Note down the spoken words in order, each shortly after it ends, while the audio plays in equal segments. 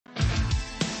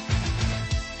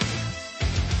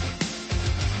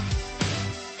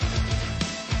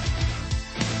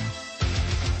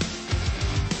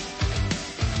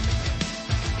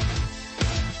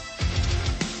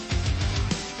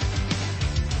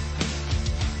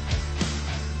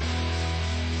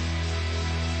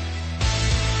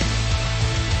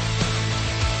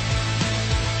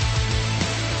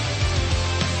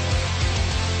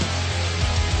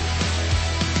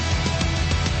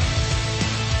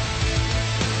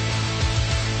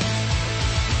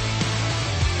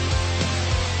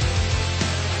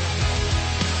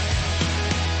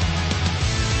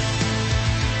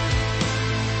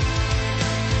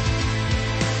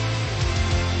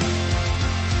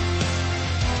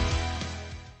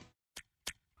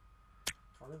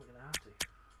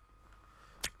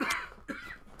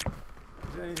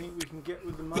can get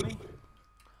with the money?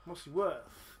 What's he worth?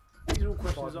 These are all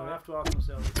questions I have to ask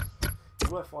myself. He's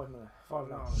worth 5 million.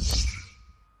 5.5.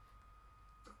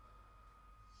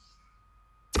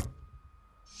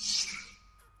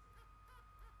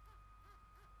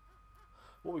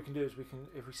 What we can do is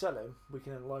if we sell him, we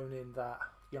can then loan in that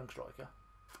young striker.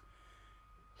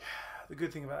 The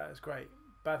good thing about that is great.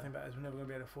 Bad thing about it is we're never going to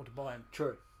be able to afford to buy him.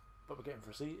 True, but we're getting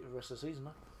for the rest of the season,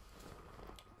 though.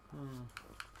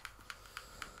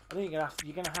 I think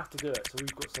you're gonna have to do it, so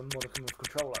we've got some modicum of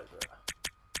control over it.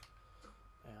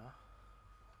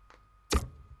 Yeah.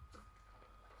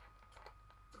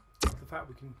 The fact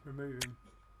we can remove him.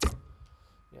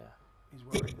 Yeah. He's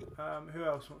worried. Who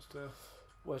else wants to?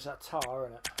 Well, it's that tar,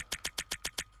 isn't it?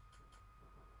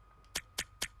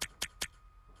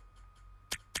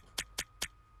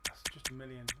 That's just $1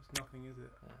 million. That's nothing, is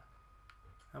it? Yeah.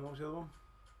 And what was the other one?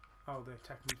 Oh, the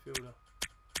attacking midfielder.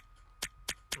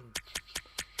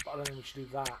 But I don't think we should do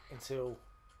that until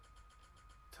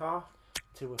Tar?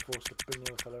 Until we're forced to bring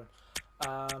the other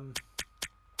fella in.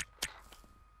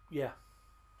 Yeah.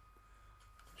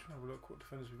 Just trying to have a look what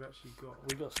defenders we've actually got.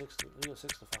 We got six to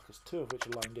fuckers, 2 of which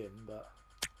are loaned in, but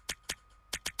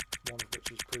one of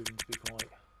which is proven to be quite.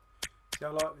 See, I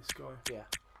like this guy. Yeah.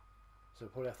 So we'll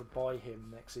probably have to buy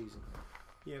him next season.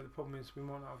 Yeah, the problem is we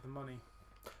might not have the money.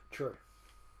 True.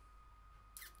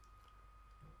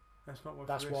 That's not worth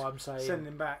That's the risk. why I'm saying sending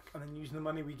him back and then using the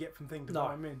money we get from thing to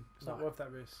buy him in. It's not worth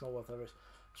that risk. It's not worth that risk.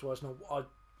 That's why it's not.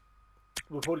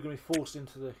 We're probably going to be forced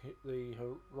into the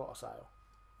Hirota sale.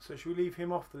 So should we leave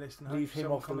him off the list and leave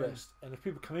him off the in? list? And if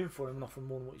people come in for him and offer him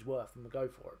more than what he's worth, then we'll go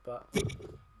for it. But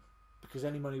because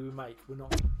any money we make, we're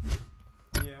not.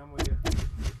 Yeah, I'm with you.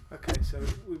 Okay, so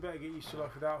we better get used to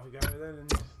life without Higuera then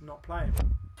and not play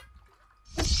him.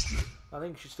 I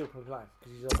think we should still play him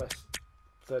because he's our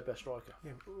third best striker.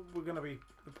 Yeah, we're going to be.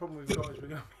 The problem we've got is we're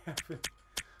going to be having.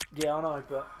 Yeah, I know,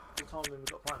 but the time when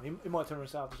we've got to play him, he might turn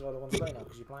around and decide I want to play now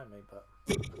because you're playing me. But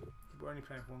we're only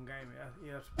playing for one game.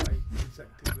 You have to play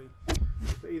consecutively.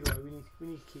 But either way, we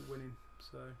need to keep winning.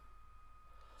 So.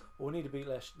 Well, we need to beat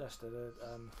Leicester.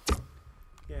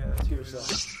 Yeah, that's give us a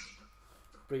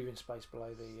breathing space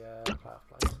below the playoff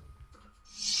place.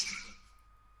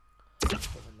 Put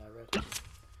them in there red. Yeah,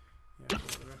 I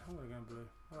like the red. I'm going to go blue.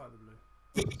 I like the blue.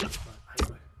 Right, I hate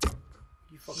blue.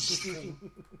 You fucking king.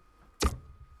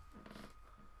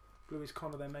 Blue is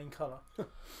kind of their main colour.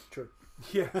 True.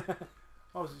 Yeah.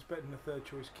 I was expecting a third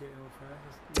choice kit in all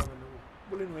fairness.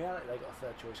 Well, in reality, they got a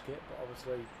third choice kit, but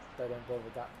obviously they don't bother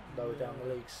that lower down the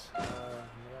leagues. Yeah. That's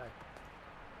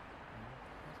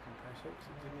going to pay shit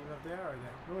because it didn't even have the arrow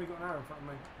there. I've already got an arrow in front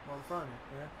of me while I'm throwing it.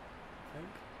 Yeah. I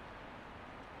think.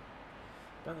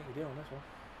 Don't think you do on this one.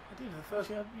 I did the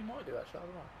first one. You might do actually, I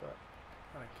don't know, but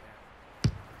I don't care.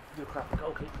 Do a crap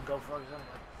goalkeeping goal throws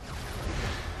anyway.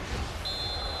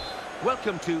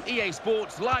 Welcome to EA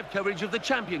Sports live coverage of the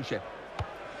Championship.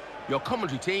 Your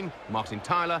commentary team, Martin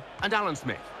Tyler and Alan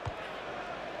Smith.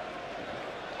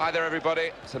 Hi there,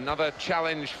 everybody. It's another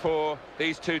challenge for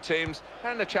these two teams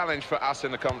and a challenge for us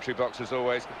in the commentary box, as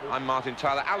always. I'm Martin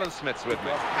Tyler. Alan Smith's with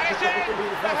me. And it's in!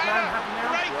 The header!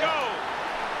 Great goal!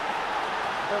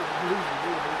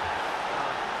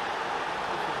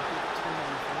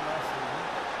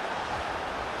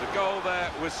 The goal there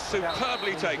was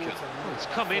superbly taken. Well, it's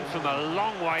come in from a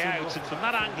long way out, and from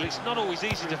that angle, it's not always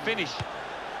easy to finish.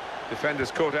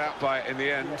 Defenders caught out by it in the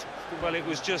end. Well, it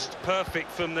was just perfect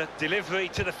from the delivery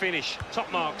to the finish. Top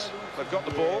marks. They've got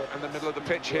the ball in the middle of the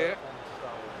pitch here.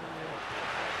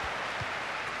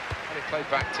 And it played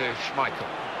back to Schmeichel.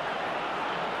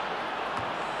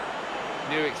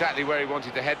 Knew exactly where he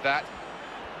wanted to head that.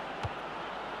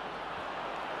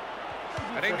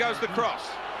 And in goes the cross.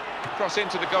 Cross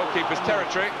into the goalkeeper's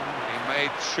territory. He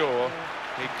made sure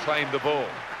he claimed the ball.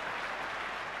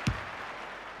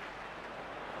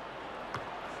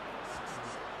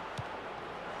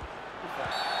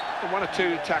 One or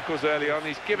two tackles early on.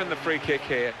 He's given the free kick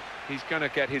here. He's going to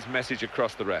get his message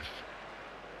across the ref.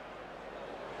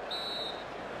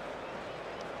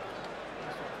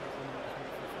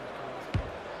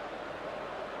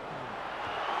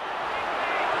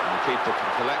 And the keeper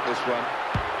can collect this one.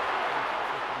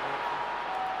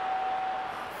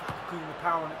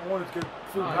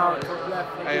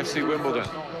 AFC Wimbledon,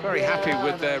 very happy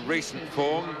with their recent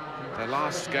form. Their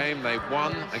last game they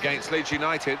won against Leeds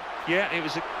United. Yeah, it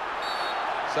was a...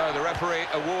 So the referee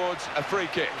awards a free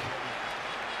kick.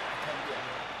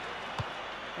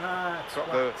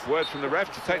 Got the word from the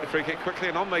ref to take the free kick quickly,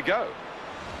 and on they go.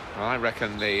 Well, I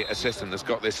reckon the assistant has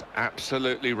got this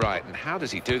absolutely right. And how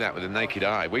does he do that with the naked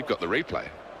eye? We've got the replay.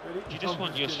 Ready? You just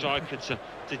want your striker to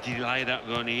delay that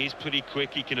run. He is pretty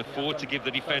quick. He can afford to give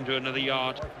the defender another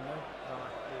yard.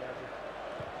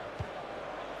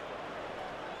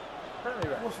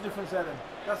 What's the difference there then?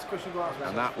 That's the question you asked.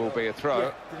 And that will be a throw.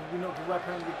 Yeah, did we not give away a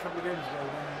penalty a couple of games ago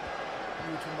when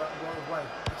you were talking about the right way?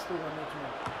 It's still one 0 to me.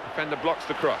 Defender blocks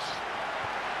the cross.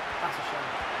 That's a shame.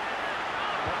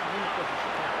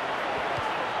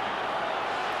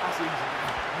 That's easy.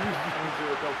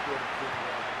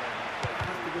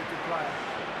 That's a good player.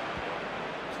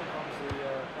 Sometimes the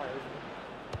player, isn't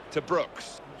it? To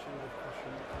Brooks.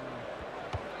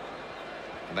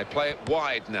 And they play it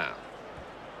wide now.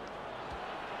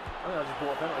 I think I just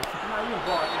bought a penalty. No, you're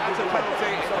right. That's a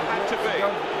penalty. It had to be.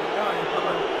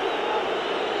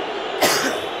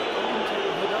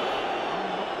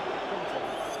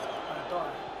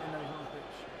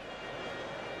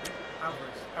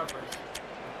 Alvarez.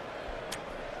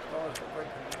 Stars got great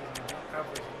penalties.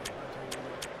 Alvarez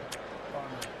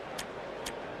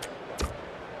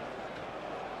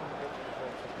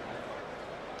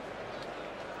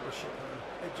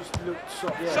it just looked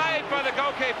soft. Saved by the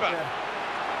goalkeeper. Yeah.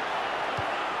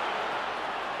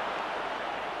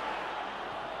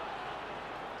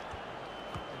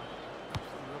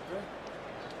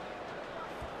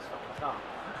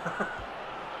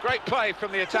 Great play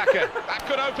from the attacker. That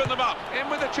could open them up. In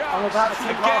with a chance. I'm about to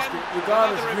again.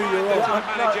 regardless of who you're To on. the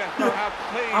manager, how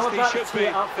pleased he should be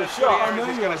that 3 hours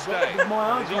is going to stay.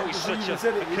 He's always such a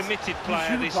committed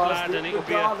player, this lad, and it'll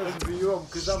be regardless of who you're on,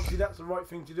 because obviously that's the right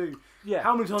thing to do. Yeah.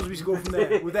 How many times have we scored from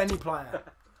there with any player?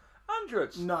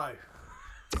 Hundreds. No.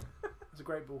 It's a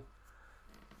great ball.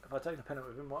 If I'd taken a penalty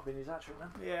with him, it might have been his hat-trick then.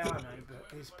 Yeah, I know, but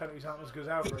his penalties aren't as good as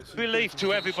Alvarez. relief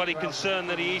to everybody concerned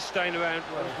that he is staying around.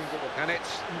 And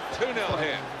it's 2-0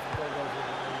 here.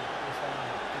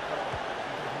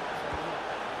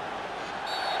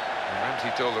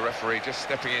 Ramsey Doyle, the referee, just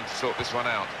stepping in to sort this one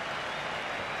out.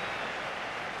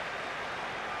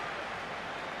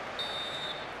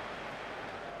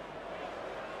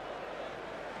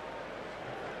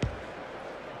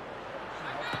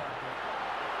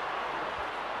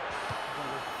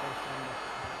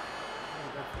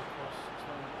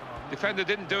 Defender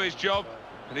didn't do his job,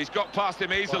 and he's got past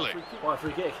him easily. Why a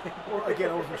free kick? Well,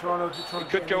 again, I wasn't trying to He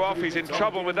could go off. He's in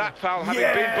trouble with that foul, having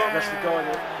been booked. That's the guy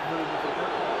that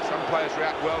Some players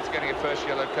react well to getting a first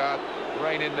yellow card.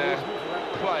 Rain in their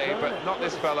play, but not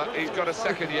this fella. He's got a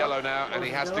second yellow now, and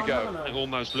he has to go. It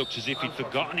almost looks as if he'd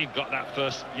forgotten he'd got that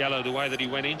first yellow the way that he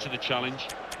went into the challenge.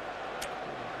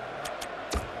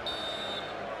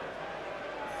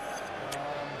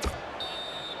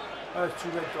 Those two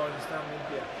red guys standing.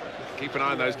 Yeah. Keep an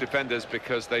eye on those defenders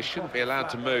because they shouldn't be allowed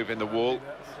to move in the wall.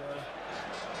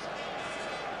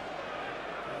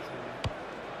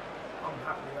 I'm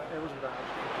happy with that. it wasn't bad.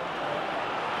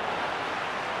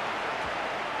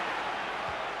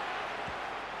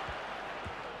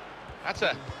 That's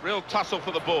a real tussle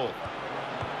for the ball.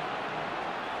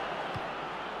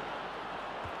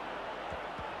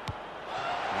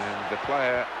 And the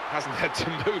player hasn't had to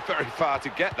move very far to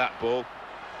get that ball.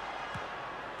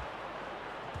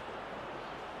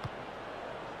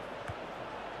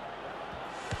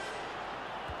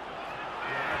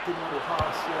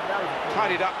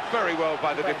 Tidied up very well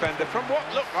by the defender from what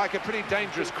looked like a pretty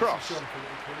dangerous cross. The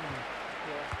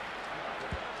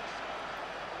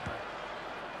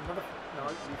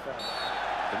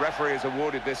referee has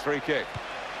awarded this free kick.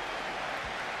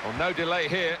 Well, no delay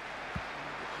here.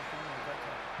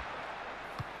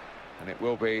 And it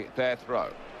will be their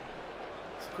throw.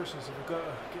 It's the question is if we've got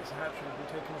to get a hat-trick, we're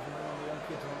taking off one of the young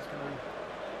kids and it's going to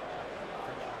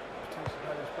potentially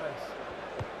play his place.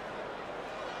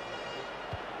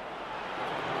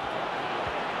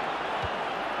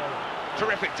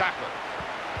 Terrific tackle.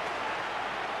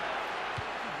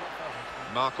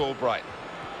 Mark Albright.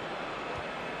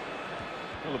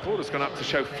 Well, the ball has gone up to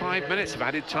show 5 minutes of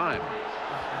added time.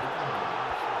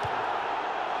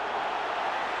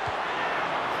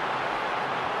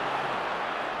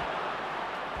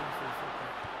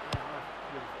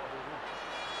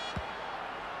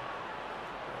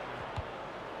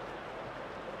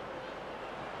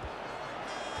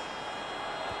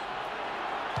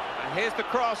 And here's the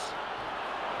cross.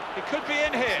 It could be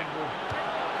in here.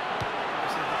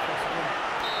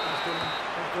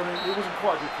 It wasn't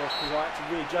quite a good cross because I had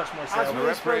to readjust myself. And the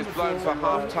referee is blown for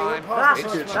half-time.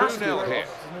 It's 2-0 here.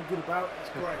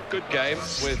 Good game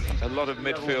with a lot of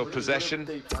midfield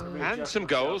possession and some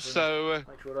goals, so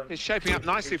it's shaping up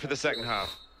nicely for the second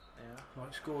half.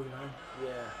 Might score, you know.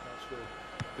 Yeah, that's good.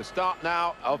 The start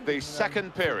now of the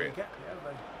second period.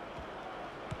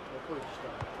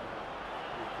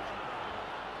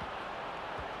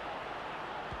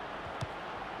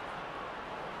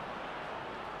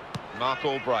 Mark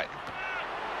Albright.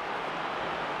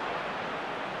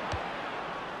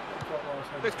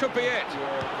 This could be it.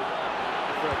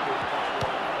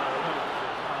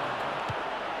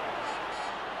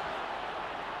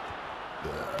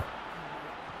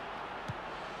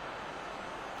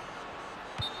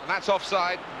 And that's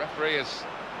offside. The referee has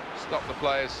stopped the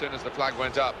play as soon as the flag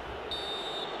went up.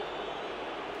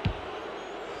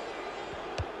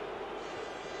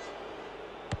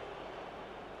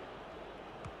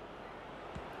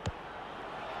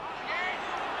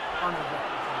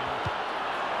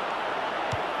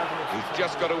 He's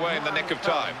just got away in the nick of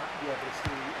time. Yeah, but it's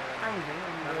the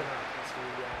it's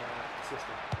the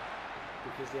system.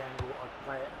 Because the angle, I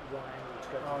play it wrong angle to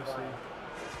go to the right.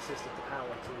 It's assisted the power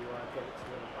to get it to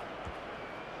the other way.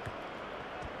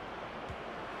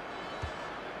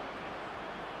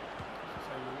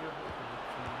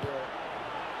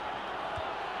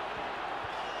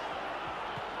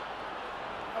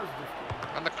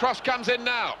 And the cross comes in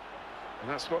now. And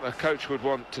that's what the coach would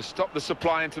want, to stop the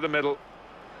supply into the middle.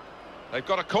 They've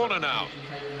got a corner now.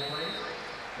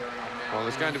 Well,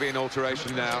 there's going to be an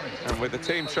alteration now, and with the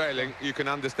team trailing, you can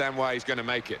understand why he's going to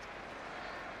make it.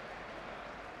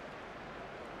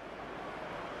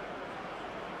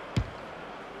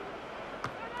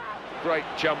 Great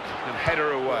jump and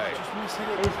header away.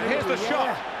 And here's the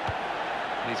shot.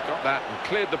 And he's got that and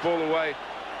cleared the ball away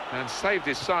and saved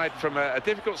his side from a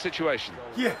difficult situation.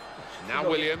 Yeah. Now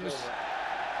Williams.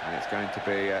 And it's going to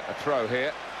be a throw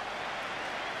here.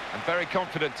 And very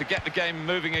confident to get the game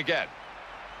moving again.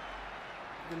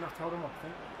 Enough to hold him up, I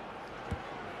think.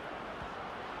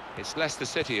 It's Leicester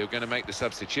City who are going to make the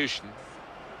substitution.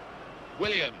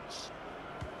 Williams.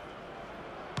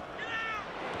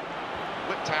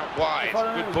 Whipped out wide.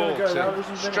 Good ball to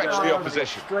stretch the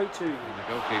opposition. Straight to you. And the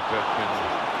goalkeeper can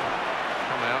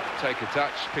come out, take a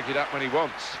touch, pick it up when he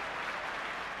wants.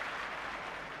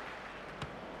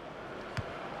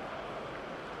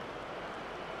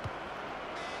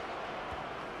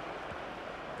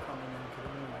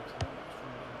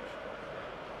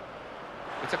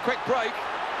 It's a quick break.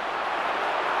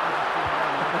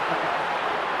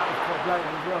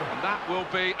 And that will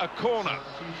be a corner.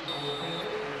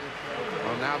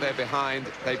 Well, now they're behind.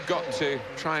 They've got to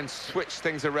try and switch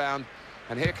things around.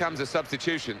 And here comes a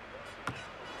substitution.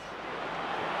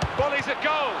 Volley's at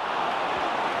goal.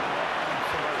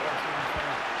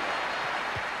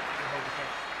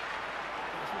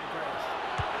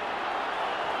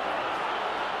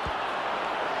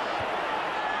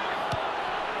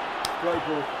 Great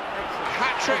ball.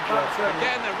 Hat-trick.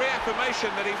 Again, a reaffirmation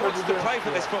that he wants to play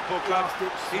for this football club.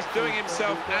 He's doing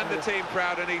himself and the team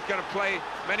proud, and he's going to play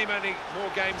many, many more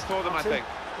games for them, I think.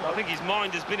 I think his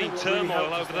mind has been in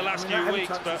turmoil over the last few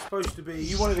weeks, but supposed to be.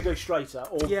 You wanted to go straighter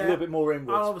or a little bit more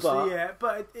inwards. Obviously,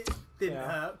 but it didn't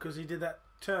hurt because he did that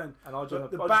turn. And the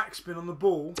backspin on the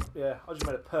ball. Yeah, I just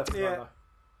made it perfect.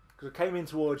 Because it came in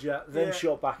towards you, then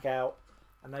shot back out,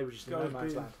 and they were just in no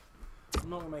man's land.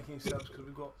 I'm not going to make any subs because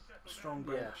we've got strong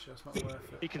bench, so it's not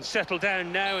worth it. He can settle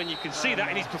down now, and you can see that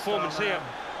in his performance here.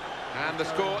 And the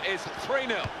score is 3-0.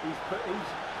 He's put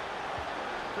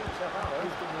himself out there.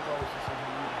 He's got more goals this season.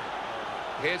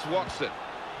 Here's Watson.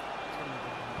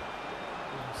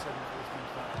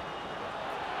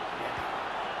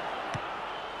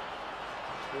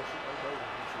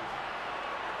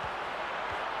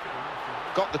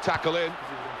 Got the tackle in.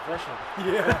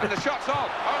 Yeah. And the shot's on.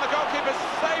 Oh, and the goalkeeper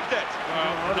saved it.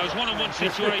 Well, those one-on-one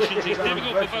situations, it's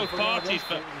difficult for both parties,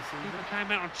 but he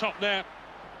came out on top there.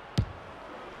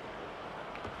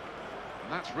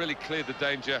 And that's really cleared the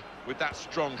danger with that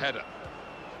strong header.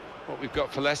 What we've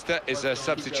got for Leicester is a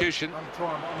substitution.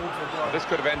 Well, this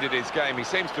could have ended his game. He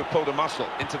seems to have pulled a muscle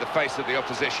into the face of the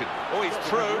opposition. Oh, he's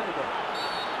through.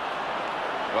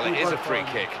 Well, it is a free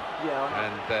kick.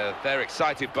 And they're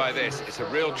excited by this. It's a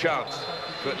real chance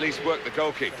to at least work the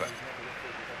goalkeeper.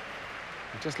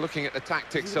 Just looking at the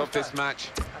tactics of this match,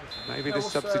 maybe the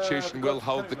substitution will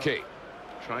hold the key.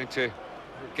 Trying to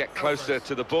get closer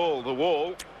to the ball, the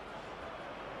wall.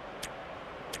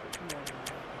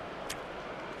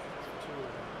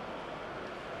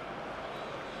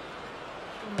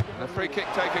 And the free kick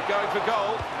taker going for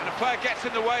goal, and a player gets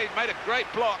in the way, made a great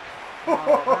block.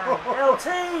 LT!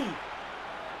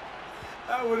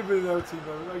 That would have been an LT,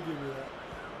 though. I'll give you that.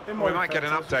 We might get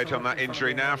an update on that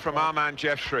injury now from our man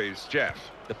Jeff Shreves. Jeff.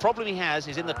 The problem he has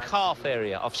is in the calf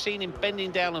area. I've seen him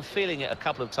bending down and feeling it a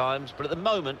couple of times, but at the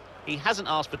moment he hasn't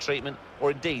asked for treatment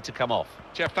or indeed to come off.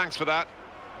 Jeff, thanks for that.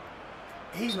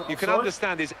 He's not You can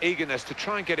understand his eagerness to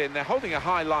try and get in. They're holding a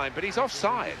high line, but he's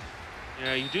offside.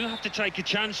 Yeah, you do have to take a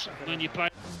chance when you play.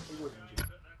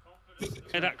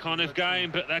 that kind of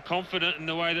game, but they're confident in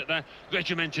the way that they're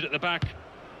regimented at the back.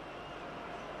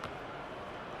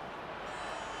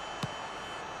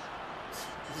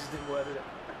 This didn't work, did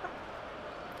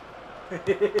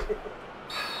it?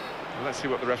 Well, let's see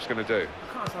what the ref's going to do. I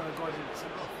can't stand the guys who get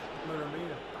sent off.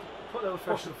 Mourinho. But there was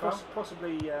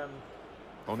possibly.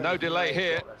 Well, no delay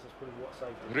here. That's probably what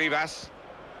saved him. Rivas.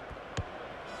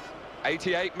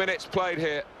 88 minutes played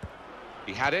here.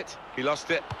 He had it, he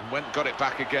lost it, and went and got it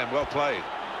back again. Well played.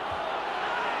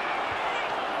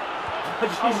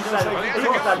 He's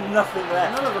had nothing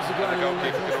left. None of us are The going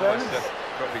goalkeeper to can almost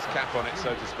drop his cap on it,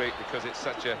 so to speak, because it's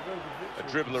such a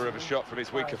dribbler of a shot from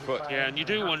his weaker foot. Yeah, and you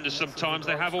do wonder sometimes.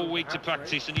 They have all week to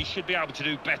practice, and he should be able to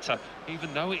do better,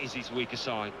 even though it is his weaker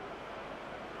side.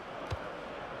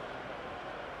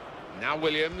 Now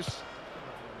Williams.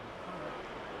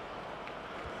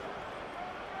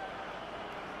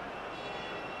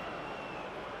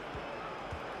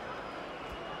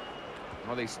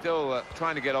 Well, he's still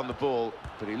trying to get on the ball,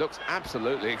 but he looks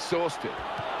absolutely exhausted.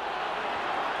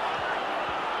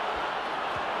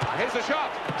 Here's the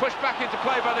shot, pushed back into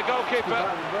play by the goalkeeper.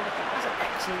 That's an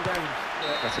excellent game.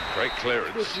 That's a great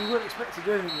clearance. Look, we weren't expected to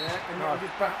do anything there, and now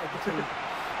just back at the team.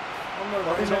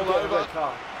 It's all over.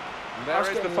 And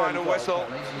there is the final whistle.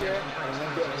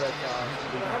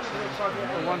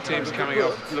 One team's coming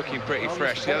off looking pretty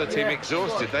fresh. The other team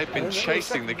exhausted. They've been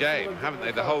chasing the game, haven't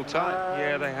they, the whole time?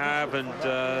 Yeah, they have, and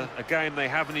a game they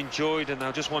haven't enjoyed, and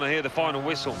they'll just want to hear the final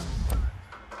whistle.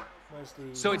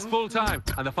 So it's full time,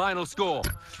 and the final score,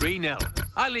 3-0.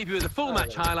 I'll leave you with the full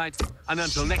match highlights, and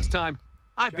until next time,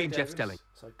 I've been Jeff Stelling.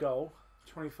 So goal,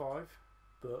 25.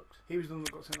 booked. He was the one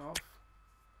that got sent off.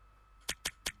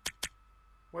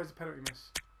 Where's the penalty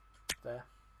miss? There.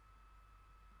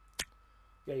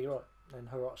 Yeah, you're right. Then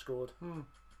Herat scored.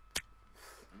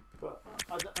 But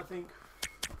I think,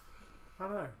 I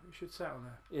don't know, we should set on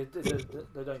there. Yeah,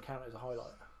 they don't count it as a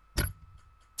highlight.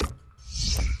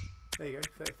 There you go,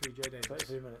 33 J Davis.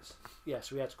 33 minutes. Yeah,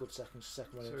 so we had scored second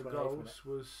one in So 28 goals minutes.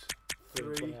 was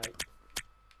 28.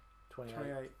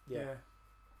 28. Yeah.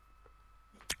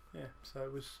 Yeah, so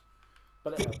it was...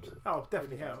 But it helped. Oh,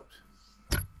 definitely helped.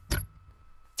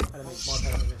 And it means my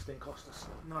penalty miss didn't cost us.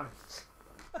 No.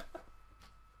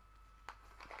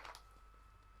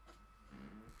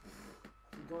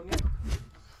 Go on yet?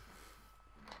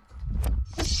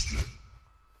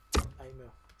 8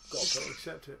 mil. Got to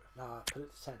accept it. Nah, put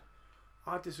it to 10.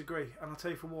 I disagree, and I'll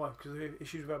tell you for why. Because the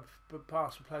issues about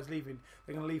past with players leaving,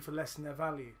 they're going to leave for less than their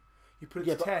value. You put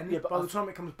it to 10, but by the time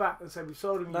it comes back and say we've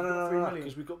sold him, No, 3 million.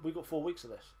 because we got 4 weeks of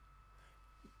this.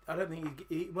 I don't think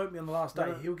he won't be on the last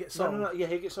day. He'll get sold. No, yeah,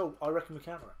 he'll get sold. I reckon we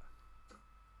counter it.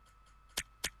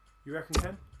 You reckon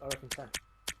 10? I reckon 10.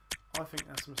 I think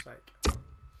that's a mistake.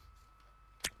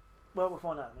 Well, we'll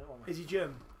find out in a minute, won't we? Is he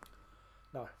German?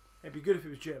 No. It'd be good if he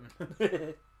was German.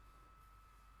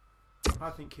 I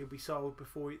think he'll be sold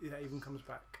before that even comes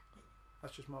back.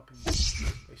 That's just my opinion,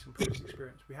 based on previous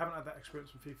experience. We haven't had that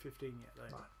experience from FIFA 15 yet,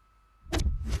 though. No.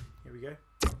 Here we go.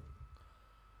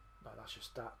 No, that's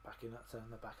just that back in that turn,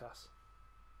 the back ass.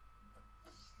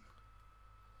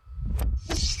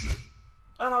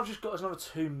 And I've just got us another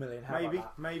 2 million. How Maybe,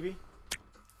 about that? maybe.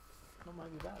 Not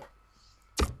maybe about it.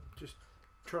 Just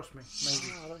trust me.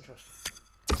 Maybe. No, I don't trust you.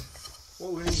 What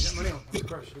are we going to use that money on? That's the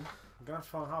question. I'm going to have to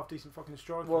find a half decent fucking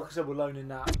striker. Well, like I said, we're loaning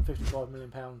that £55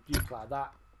 million youth player.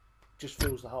 That just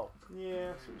fills the hole. Yeah,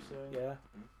 that's what you're saying.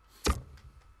 Yeah.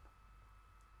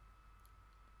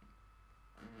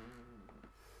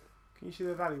 Can you see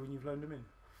the value when you've loaned them in?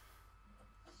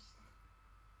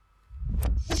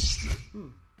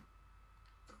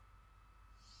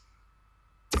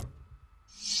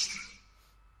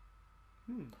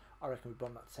 I reckon we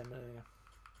bump that to 10 million again.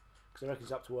 Because I reckon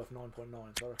it's up to worth 9.9,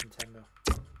 so I reckon 10 mil.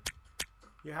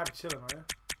 You're happy to sell him, are you?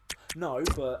 No,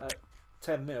 but at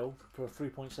 10 mil for a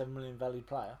 3.7 million valued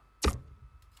player.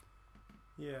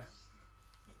 Yeah.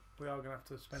 We are going to have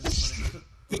to spend this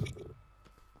money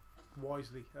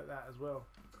wisely at that as well.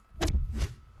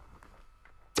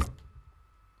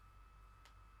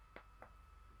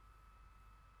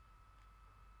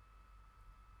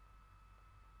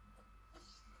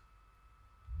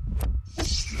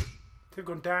 They've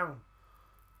gone down.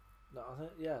 No, I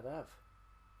think, yeah, they have.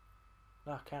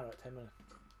 No, counter at 10 million.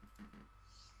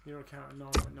 You're on account at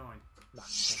 9.9. No.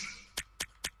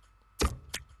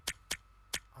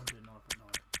 I'm doing 9.9.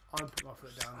 I'm putting my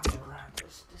foot down. Grand.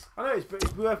 I know, but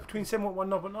it's worth between 7.1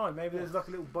 and 9.9. Maybe there's like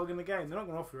a little bug in the game. They're not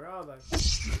going to offer it, are they?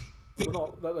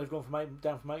 Well, they've gone from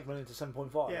down from 8 million to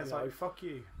 7.5. Yeah, it's like, fuck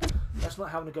you. That's not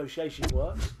how negotiation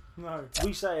works. No.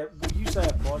 You say a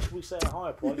price, we say a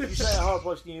higher price. You say a higher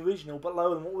price than the original, but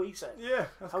lower than what we said. Yeah,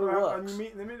 that's how it works. And you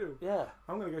meet in the middle. Yeah.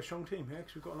 I'm going to go strong team here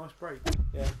because we've got a nice break.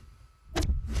 Yeah.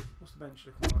 What's the bench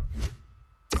looking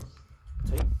like?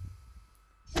 Team.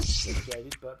 It's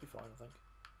jaded, but it'll be fine, I think.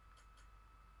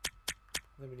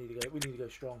 Then we need to go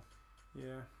strong.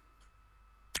 Yeah.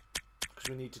 Because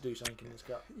we need to do something in this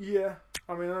cup. Yeah.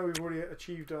 I mean, I know we've already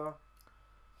achieved our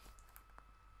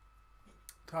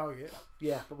target.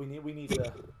 Yeah, but we need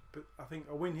to. But I think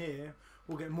a win here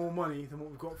will get more money than what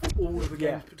we've got for all of the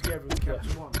games put together in the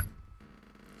Capital One.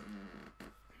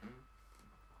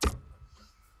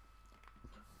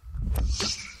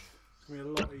 It's gonna be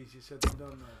a lot easier said than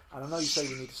done though. And I know you say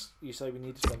we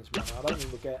need to spend this money. I don't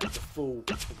think we'll get the full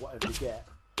of whatever we get.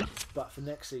 But for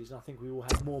next season, I think we will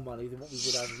have more money than what we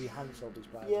would have if we hadn't sold these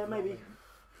players. Yeah, maybe.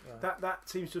 Yeah. That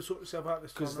seems to have sorted itself out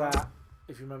this time. Because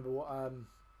if you remember what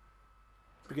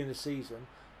beginning of the season,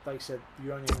 they said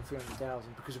you only own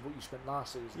 300,000 because of what you spent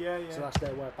last season. Yeah, yeah. So that's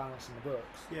their way of balancing the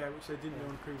books. Yeah, which they didn't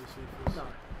own previously. No.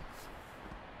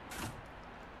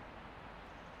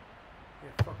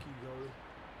 Yeah, fuck you, goalie.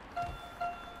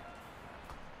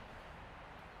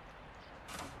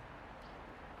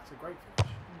 That's a great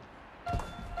finish.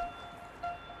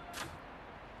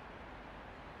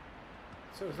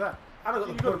 So is that. And I got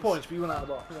the points, but you went out of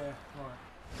the box. Yeah, right.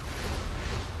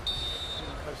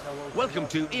 Welcome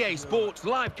to EA Sports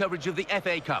live coverage of the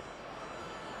FA Cup.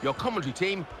 Your commentary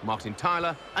team, Martin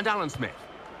Tyler and Alan Smith.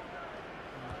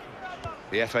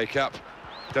 The FA Cup.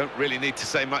 Don't really need to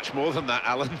say much more than that,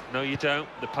 Alan. No, you don't.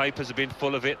 The papers have been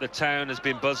full of it. The town has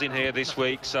been buzzing here this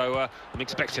week, so I'm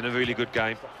expecting a really good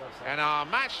game. And our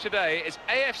match today is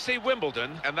AFC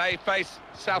Wimbledon, and they face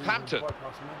Southampton.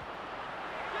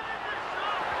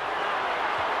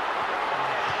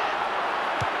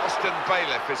 Austin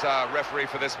Bailiff is our referee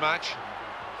for this match.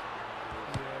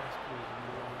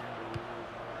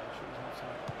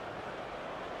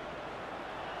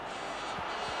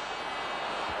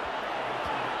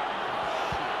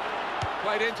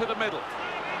 Played into the middle.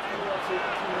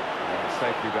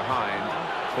 Safely behind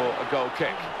for a goal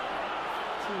kick.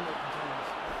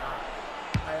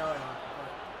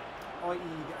 i.e.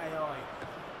 the AI.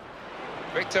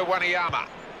 Victor Wanyama.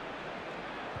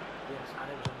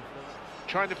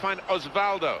 Trying to find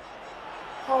Osvaldo.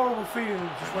 Horrible feeling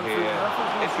just went through.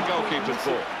 It's the goalkeeper's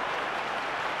ball.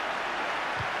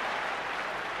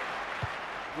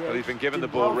 Well, he's been given the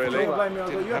ball, really.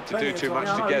 Didn't have to do too much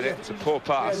to get it. It's a poor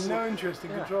pass. No interest in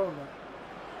controlling that.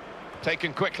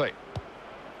 Taken quickly.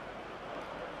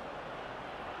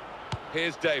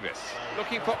 Here's Davis.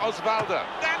 Looking for Osvaldo.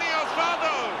 Danny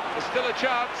Osvaldo! There's still a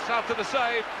chance after the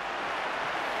save.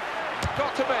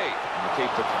 Got to be. And the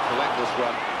keeper to collect this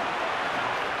one.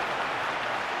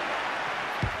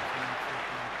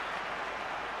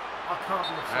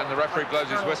 And the referee blows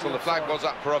his whistle. The flag was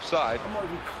up for offside. I'm not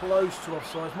even close to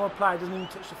offside. My player doesn't even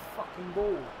touch the fucking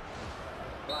ball.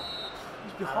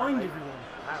 He's behind everyone.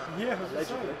 Yeah,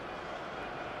 that's it.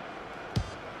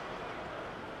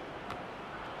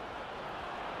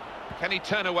 Can he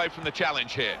turn away from the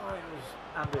challenge here? Oh, it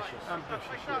was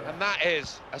ambitious. Yeah. And that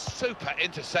is a super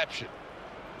interception.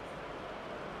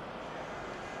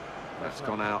 That's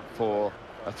gone out for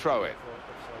a throw-in.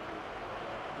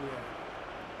 Yeah.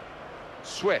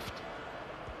 Swift.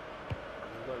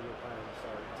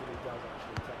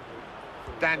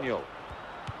 Daniel.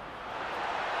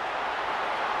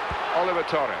 Oliver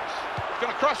Torres. He's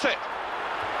going to cross it.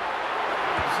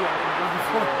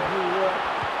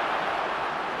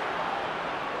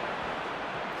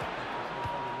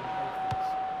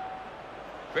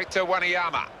 Victor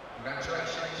Wanyama.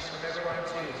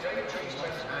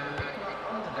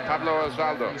 Pablo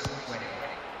Osvaldo.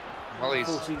 Well,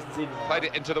 he's played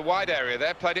it into the wide area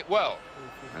there, played it well.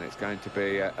 And it's going to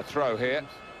be a throw here.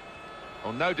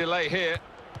 Well, no delay here.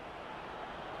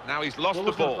 Now he's lost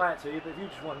the ball. Play it to you, but if you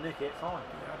just want to nick it, fine.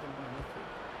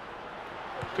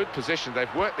 Good position.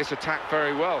 They've worked this attack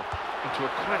very well into a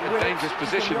quite a dangerous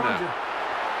position now.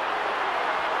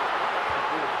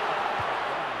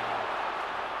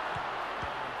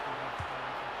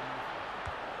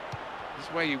 This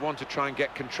is where you want to try and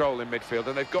get control in midfield,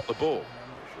 and they've got the ball.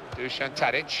 Dusan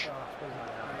Tadic.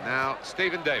 Now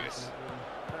Stephen Davis.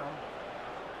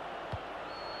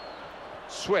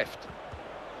 Swift.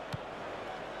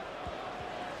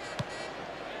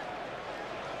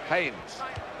 Haynes.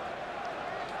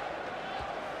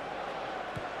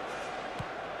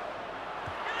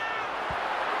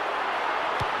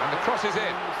 And the cross is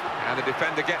in. And the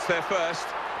defender gets there first.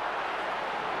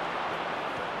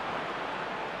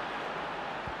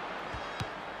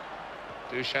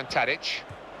 Dusan Tadic.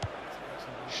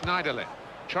 Schneiderlin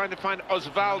trying to find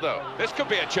Osvaldo. This could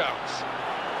be a chance.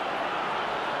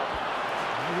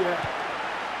 Yeah.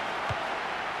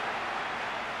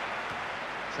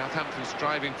 Southampton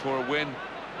striving for a win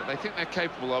that they think they're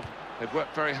capable of. They've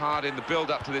worked very hard in the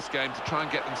build-up to this game to try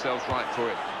and get themselves right for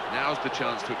it. Now's the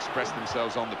chance to express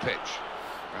themselves on the pitch.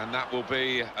 And that will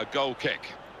be a goal kick.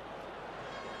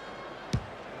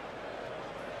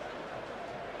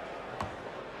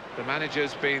 The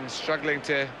manager's been struggling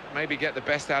to maybe get the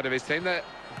best out of his team. They're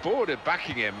bored of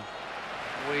backing him.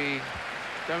 We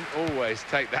don't always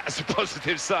take that as a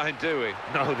positive sign, do we?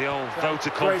 No, the old vote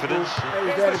of confidence.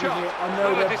 Here's the shot. I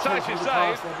know a decisive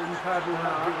save.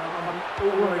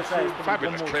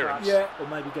 Fabulous clearance. Yeah. Or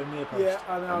maybe go near post. Yeah,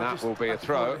 I know. And that will be a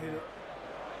throw.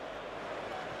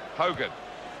 Hogan.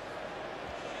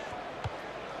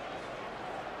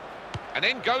 And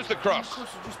in goes the cross.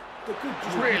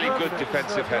 Really good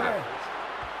defensive header.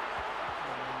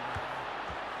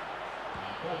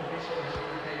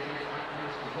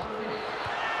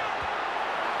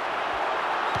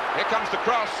 Here comes the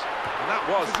cross, and that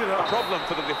was a problem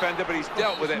for the defender, but he's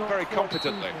dealt with it very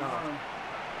competently.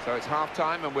 So it's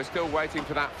half-time, and we're still waiting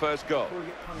for that first goal.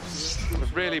 It's a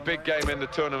really big game in the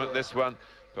tournament, this one,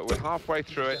 but we're halfway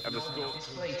through it, and the score...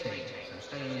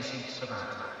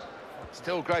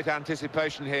 Still great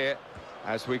anticipation here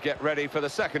as we get ready for the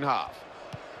second half.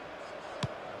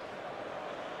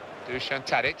 Dusan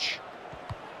Tadic.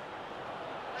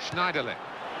 Schneiderlin.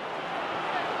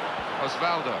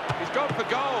 Osvaldo. He's gone for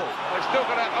goal. They've still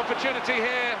got an opportunity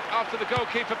here after the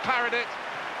goalkeeper parried it.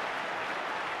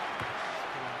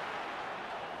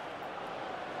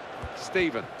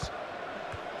 Stevens.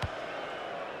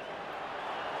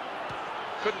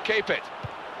 Couldn't keep it.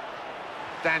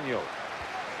 Daniel.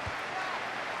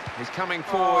 He's coming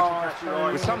forward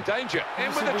with some danger. In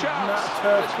with a chance.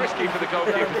 It's risky for the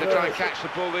goalkeeper to try and catch the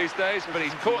ball these days, but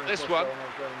he's caught this one.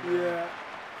 Yeah.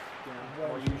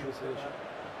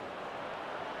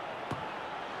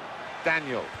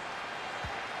 Daniel.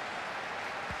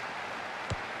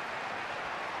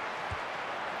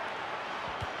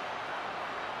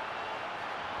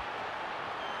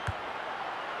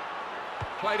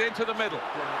 Played into the middle.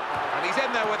 And he's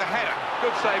in there with a header.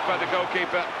 Good save by the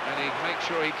goalkeeper, and he makes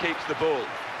sure he keeps the ball.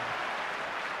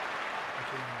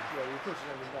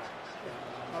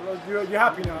 You're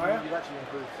happy now, are you? You've actually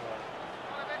improved.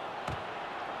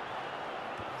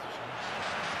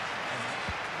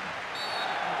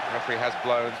 Referee has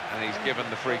blown, and he's given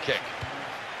the free kick.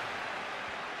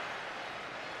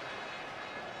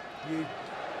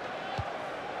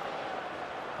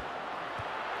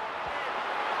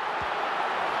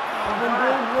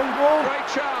 Wrong ball. Great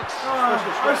chance.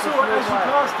 I saw it as you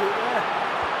passed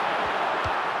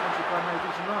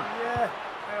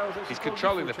it, He's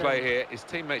controlling the play here. His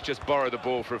teammates just borrow the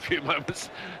ball for a few moments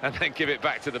and then give it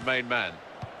back to the main man.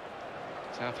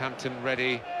 Southampton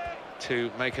ready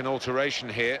to make an alteration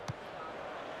here.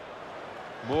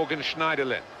 Morgan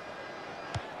Schneiderlin.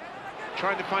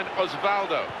 Trying to find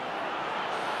Osvaldo.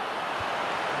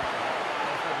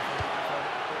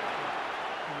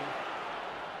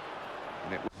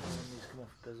 Yeah, but I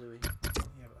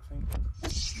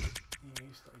think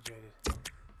he's slightly jaded.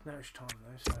 Now it's time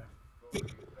though, so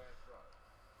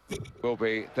will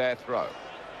be their throw.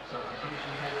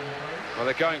 Well,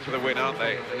 they're going for the win, aren't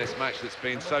they, in this match that's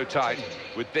been so tight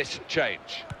with this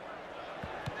change.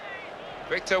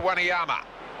 Victor Wanyama.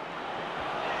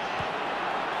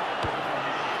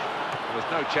 There was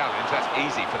no challenge, that's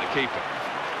easy for the keeper.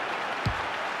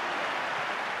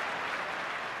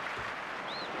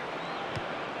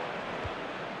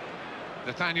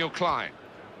 Nathaniel Klein.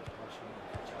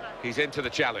 He's into the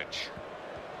challenge.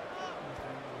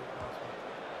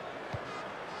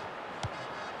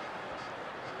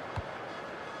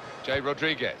 Jay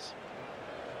Rodriguez.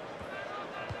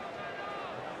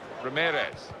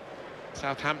 Ramirez.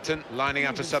 Southampton lining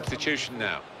up a substitution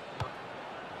now.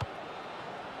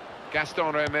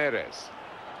 Gaston Ramirez.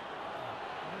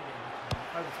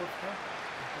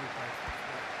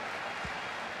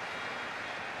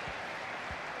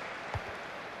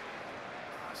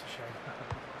 that's a shame.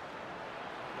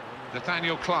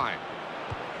 Nathaniel Klein.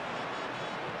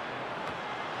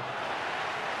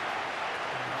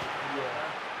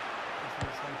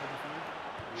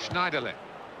 Schneiderlin.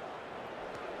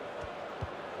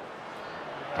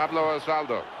 Pablo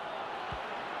Osvaldo.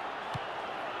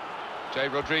 Jay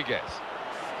Rodriguez.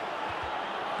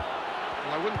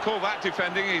 Well, I wouldn't call that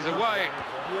defending, he's away.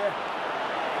 Yeah.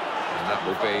 And that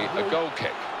will be a goal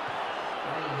kick.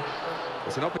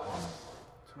 It's an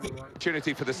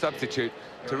opportunity for the substitute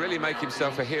to really make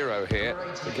himself a hero here.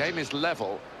 The game is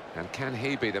level, and can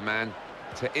he be the man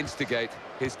to instigate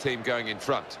his team going in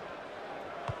front.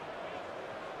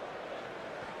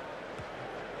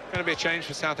 Going to be a change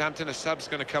for Southampton. A sub's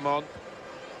going to come on.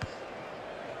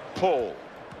 Paul.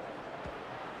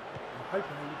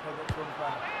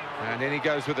 And in he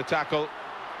goes with the tackle.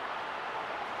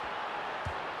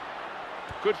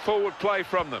 Good forward play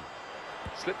from them.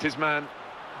 Slipped his man.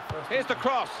 Here's the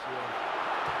cross.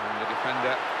 And the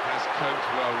defender has coped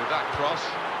well with that cross.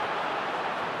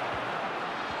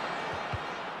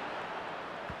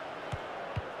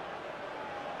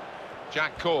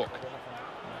 Jack Cork.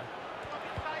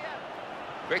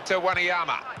 Victor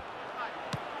Wanyama.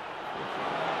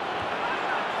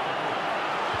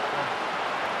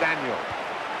 Daniel.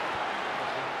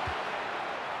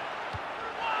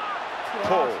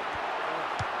 Paul.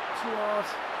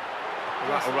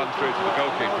 That'll run through to the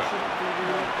goalkeeper.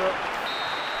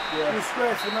 He was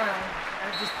square to the man,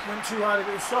 and it just went too hard. It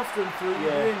was softer and through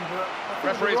in, but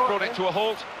referee's brought it to a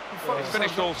halt. It's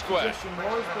finished all square.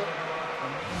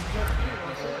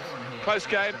 Close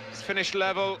game. It's finished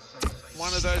level.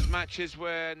 One of those matches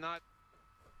where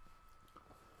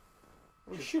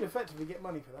we should effectively get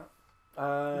money for that.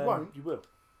 You won't. You will.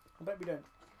 I bet we don't.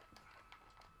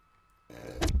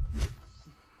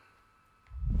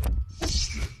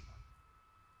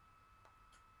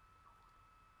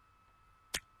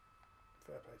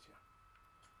 Fair play to you.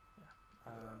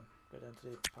 Go down to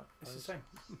the. It's the same.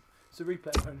 It's a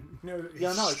replay opponent. No,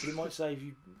 yeah, I know, but it might say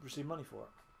you receive money for it.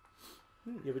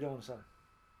 Yeah, we don't want to say.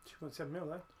 2.7 mil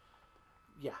though.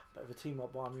 Yeah, but if a team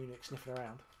like Bayern Munich sniffing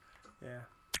around. Yeah.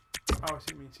 Oh, I see what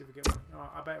you mean. See if we get money. Oh,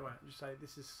 I bet it won't. Just say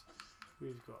this is who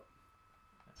we've got.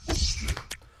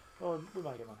 Oh, we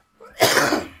might get money.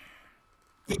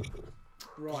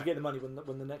 Right. You get the money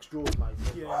when the next draw is made.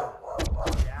 Yeah.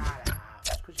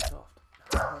 It's because you're soft.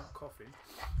 Coffee.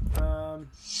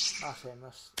 That's him.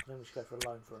 Then we should go for a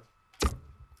loan for him.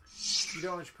 You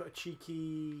don't want to put a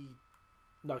cheeky.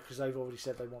 No, because they've already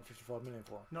said they want 55 million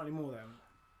for him. Not anymore, then.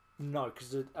 No,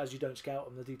 because as you don't scout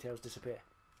them, the details disappear.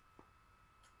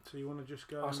 So you want to just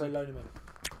go. I'll say loan him in.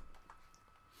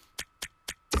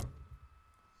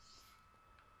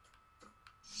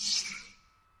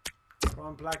 Try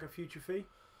and blag a future fee.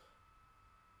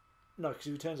 No, because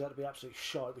if he turns out to be absolutely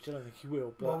shite, which I don't think he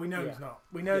will. But well, we know he's not.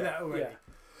 We know that already.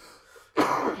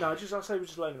 Yeah. No, I'll say we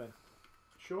just loan him in.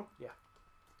 Sure. Yeah.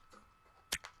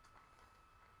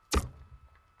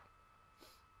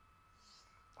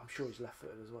 I'm sure he's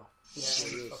left-footed as well. Yeah.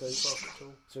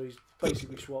 So he's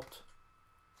basically swapped.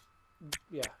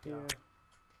 Yeah.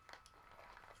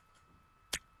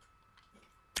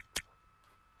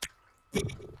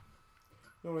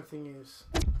 The only thing is,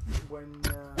 when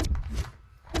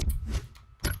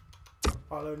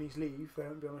Arloni's leave, they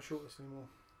won't be on a shortlist anymore.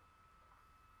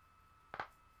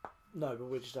 No, but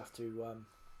we'll just have to.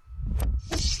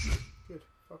 Good.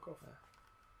 Fuck off.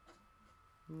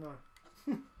 Yeah. No.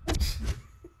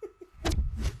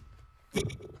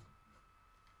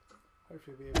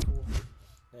 Hopefully it'll be a 4.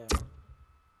 Yeah.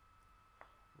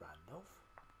 Randolph.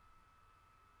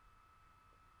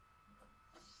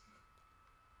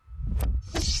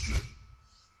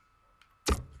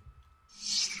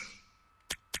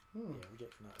 Yeah,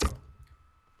 rejecting that as well.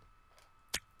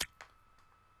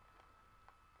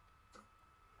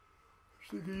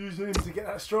 So you can use him to get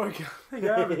that striker. There you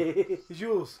go. It's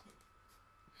yours.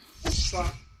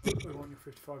 But we want your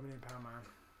 £55 million man.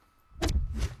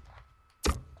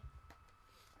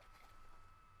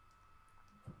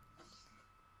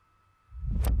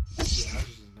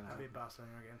 That'd be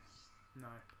Barcelona again.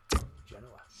 No.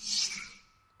 Genoa.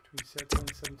 Between 10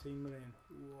 and 17 million.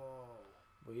 Whoa.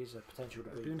 Well, he is a potential to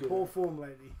be He's been in good. poor form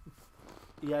lately.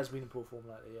 He has been in poor form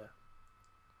lately, yeah.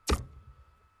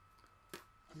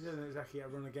 He doesn't exactly get a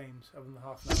run of games other than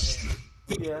half an hour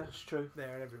here. Yeah, it's true.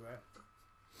 There and everywhere.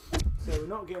 So we're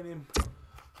not getting him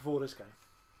before this game.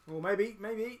 Well, maybe.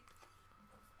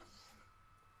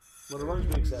 Well, the loan's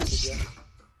been accepted, yeah.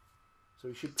 So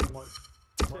he should. He might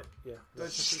yeah. Don't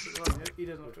have to accept the loan. He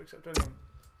doesn't have to accept anything.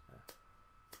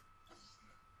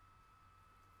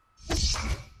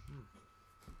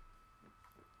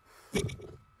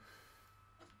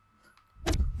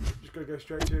 Just gotta go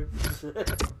straight to him.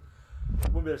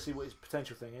 Won't be able to see what his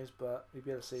potential thing is, but we'll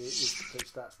be able to see his complete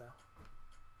stats now.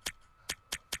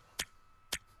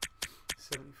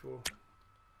 74.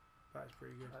 That's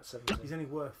pretty good. That's 17. He's only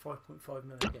worth 5.5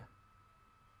 million. Yeah.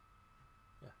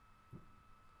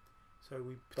 So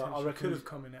we potentially could have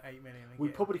come in at 8 million. We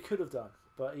probably could have done,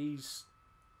 but he's,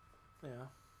 yeah.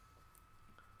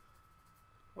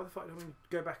 Why the fuck don't we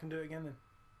go back and do it again then?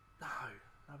 No,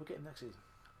 we'll get him next season.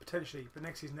 Potentially, but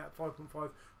next season that 5.5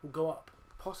 will go up.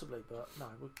 Possibly, but no,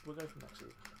 we'll go from next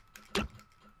season.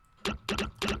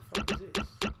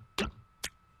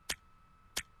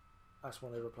 That's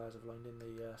one of the other players I've loaned in. One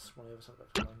of the other centre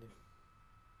backs I've loaned in.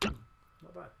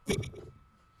 Not bad.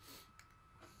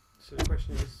 So the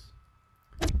question is,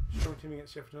 strong team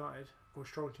against Sheffield United or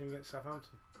strong team against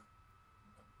Southampton?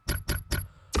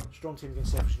 Strong team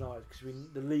against Sheffield United, because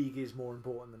the league is more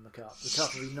important than the cup. The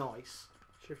cup will be nice.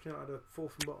 Sheffield United are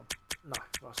 4th from bottom. No,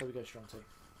 right, so we go strong team.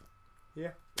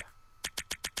 Yeah? Yeah.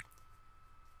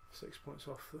 6 points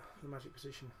off the magic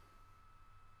position.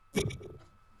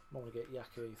 I want to get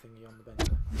Yaku thingy on the bench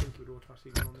there. I think he would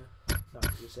automatically go on there. No,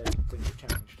 because it said things have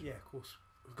changed. Yeah, of course.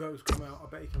 If goals come out, I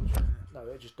bet he comes right in there.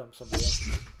 No, it just dumped somebody else.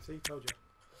 See, told you.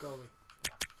 Goalie.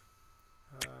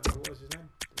 What was his name?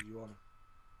 You on him.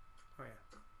 Oh yeah.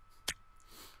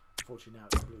 Unfortunately now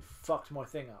it's blue. Fucked my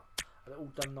thing up. And it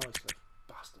all done nicely.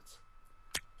 Bastards.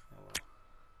 Oh well.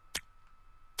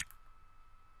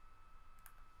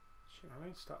 Shit, I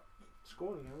need to start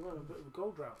scoring. I'm going a bit of a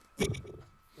goal drought.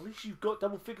 At least you've got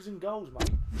double figures in goals, mate.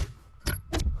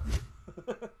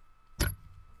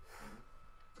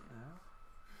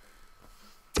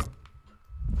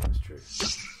 That's true.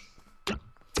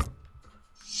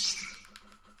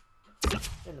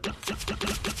 In the back.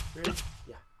 Really?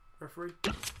 Yeah. Referee?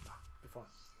 Nah, be fine.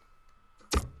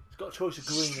 He's got a choice of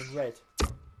green and red.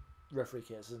 Referee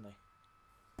cares, isn't he?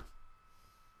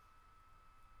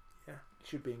 Yeah. He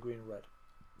should be in green and red.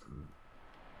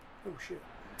 Oh shit.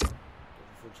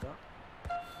 Full start.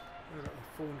 I've got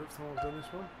the 400th time I've done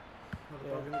this one. Another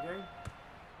bug in the game.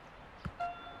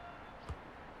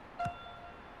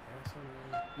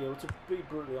 Yeah, well, to be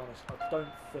brutally honest, I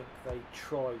don't think they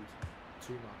tried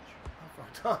too much. I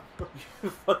fucked up.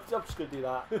 I'm just going to do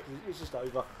that. It's just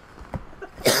over.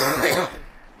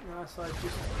 No, so just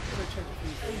change a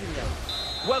few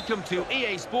things. Welcome to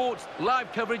EA Sports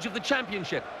live coverage of the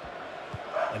Championship.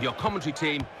 And your commentary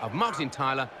team of Martin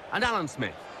Tyler and Alan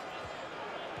Smith.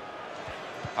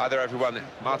 Hi there, everyone.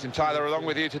 Martin Tyler along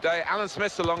with you today. Alan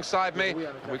Smith's alongside me.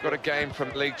 We've got a game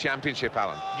from League Championship,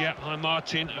 Alan. Yeah, hi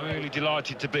Martin. I'm really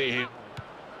delighted to be here.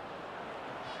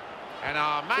 And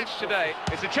our match today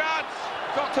is a chance.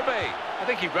 Got to be. I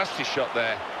think he rushed his shot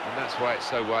there, and that's why it's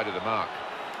so wide of the mark.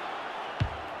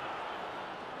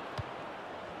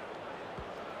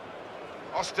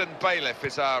 Austin Bailiff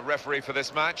is our referee for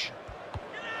this match.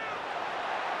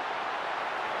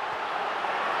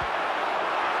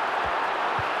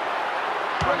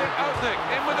 Brilliant opening,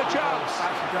 in with a chance.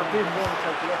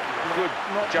 Good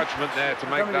judgment there to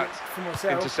make that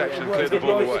interception clear the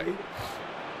ball away.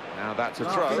 Now that's a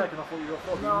throw.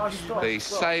 The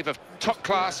save of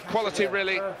top-class quality,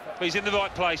 really. He's in the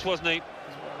right place, wasn't he?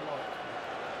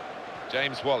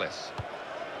 James Wallace.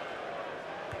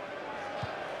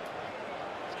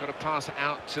 He's got to pass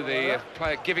out to the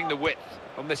player giving the width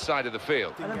on this side of the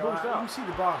field. And then you can see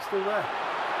the bar still there.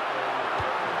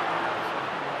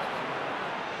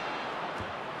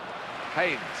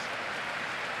 Haynes.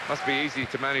 Must be easy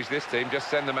to manage this team. Just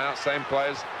send them out, same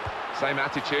players, same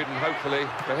attitude, and hopefully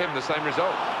for him the same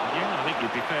result. Yeah, I think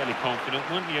you'd be fairly confident,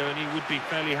 wouldn't you? And he would be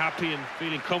fairly happy and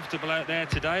feeling comfortable out there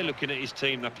today, looking at his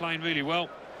team. They're playing really well.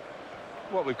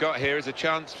 What we've got here is a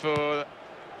chance for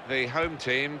the home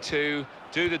team to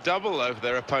do the double over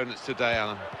their opponents today,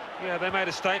 Alan. Yeah, they made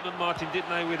a statement, Martin, didn't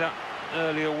they, with that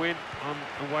earlier win on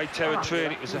away territory,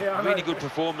 and it was a really good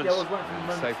performance.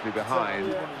 Safely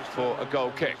behind for a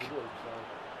goal kick.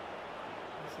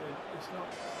 It's not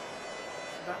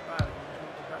that bad.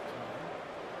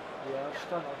 Yeah, I just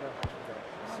don't like going back to that.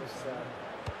 It's just,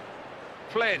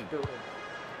 Flynn.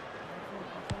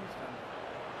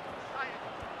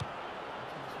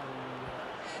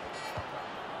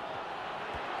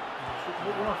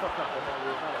 When I fuck up, I might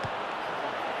lose that.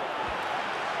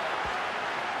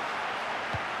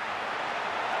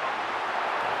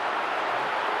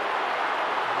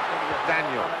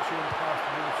 Daniel.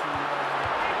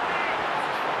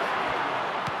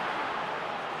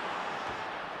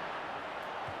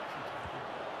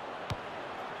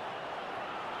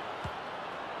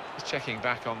 Just checking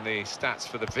back on the stats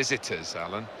for the visitors,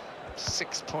 Alan.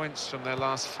 6 points from their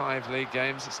last 5 league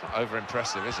games. It's not over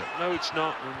impressive, is it? No, it's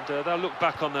not. And they'll look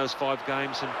back on those 5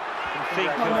 games and think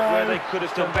where they could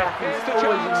have done better. Here's the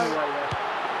chance.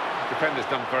 The defender's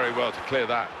done very well to clear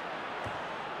that.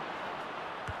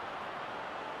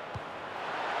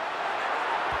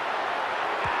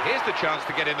 Here's the chance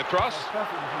to get in the cross.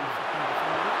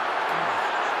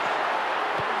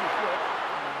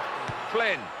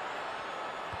 Flynn.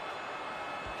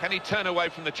 Can he turn away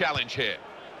from the challenge here?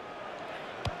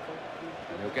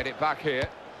 And he'll get it back here.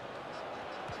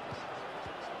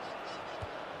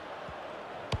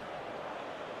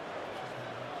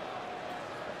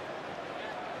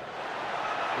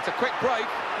 It's a quick break.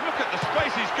 Look at the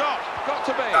space he's got. Got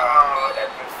to be.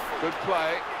 Good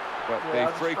play, but the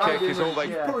free kick is all they...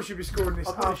 You probably should be scoring this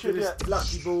after this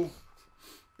lucky ball.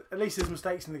 At least there's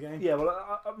mistakes in the game. Yeah, well,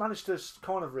 I managed to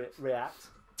kind of react.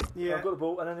 Yeah. I got the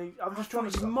ball, and then I'm just trying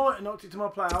to... You might have knocked it to my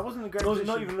player. I wasn't in a great position.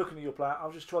 I was not even looking at your player. I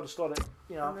was just trying to start it,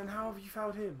 you know. And then how have you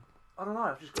fouled him? I don't know.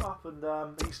 I've just got up and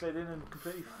he slid in and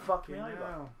completely fucked me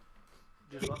over.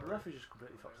 Just like the referee just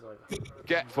completely fucked us over.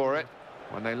 Get for it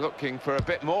when they're looking for a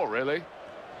bit more, really. You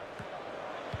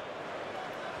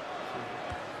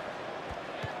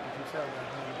can tell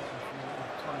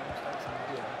that tiny mistakes in the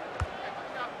game.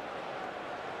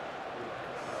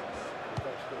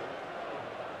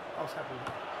 I was happy with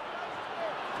it.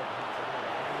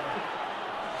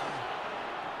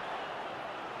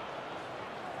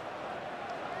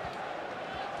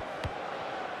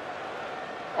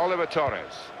 Oliver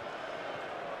Torres.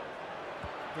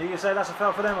 You can say that's a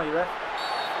foul for them, are you, Ref?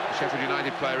 The Sheffield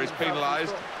United player is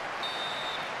penalised.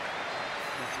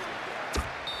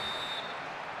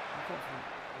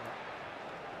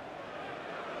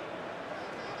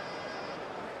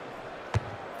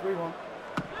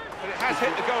 But it has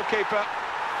hit the goalkeeper,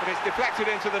 but it's deflected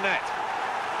into the net.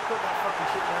 Put that fucking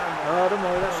shit down. Oh, don't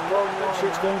worry, that's wrong. That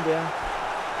shit's going down.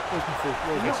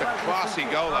 It's a classy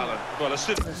goal, Alan. Well, at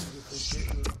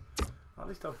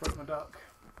least I've broke my duck.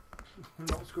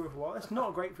 Not scoring for a while. That's not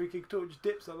a great free kick at all. It just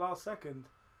dips at the last second.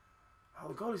 Oh,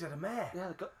 the goalie's had a mare.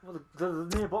 Yeah, the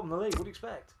near bottom of the league. What do you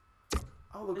expect?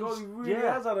 Oh, the goalie really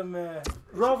has had a mare.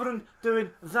 Rather than doing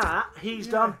that, he's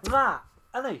done that,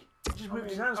 hasn't he? He just moved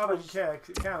his hands. I don't care because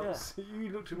it counts. Yeah. You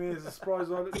looked at me as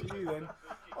surprised as I looked at you then.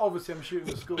 Obviously, I'm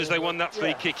shooting the score. As they won that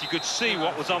free kick, you could see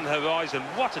what was on the horizon.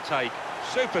 What a take.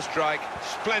 Super strike,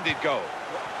 splendid goal.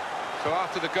 So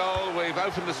after the goal, we've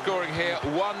opened the scoring here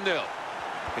 1-0.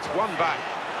 It's one back.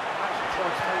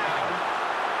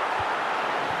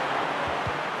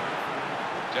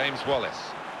 James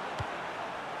Wallace.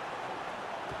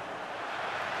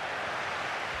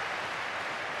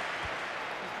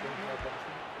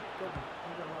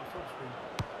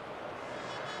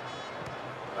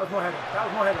 That was my header. That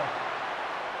was my header.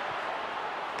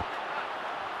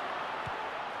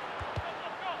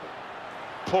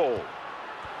 Paul.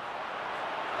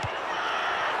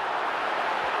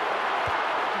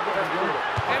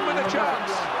 In with a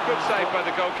chance. Good save by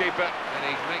the goalkeeper, and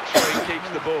he makes sure he keeps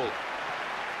the ball.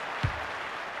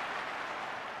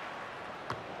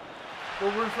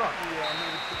 Well, we're in front.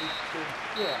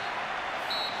 Yeah.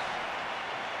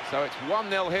 So it's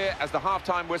 1-0 here as the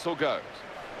half-time whistle goes.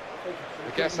 I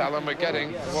guess, Alan, we're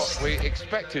getting what we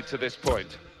expected to this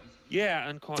point. Yeah,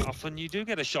 and quite often you do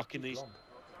get a shock in these.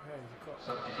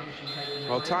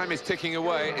 Well, time is ticking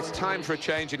away. It's time for a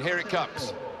change, and here it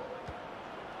comes.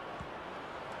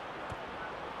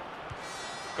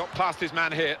 Got past his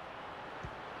man here.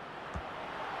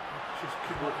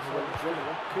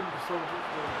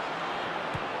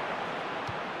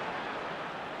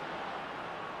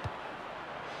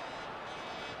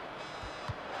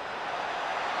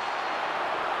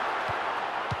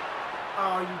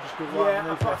 Oh, you just go right.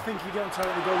 Yeah, I think you don't tell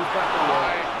the goal is back.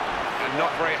 And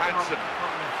not very handsome.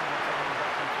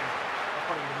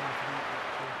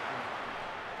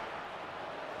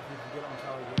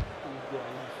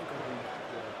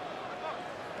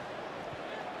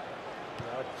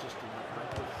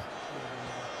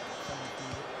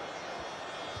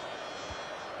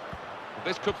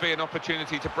 This could be an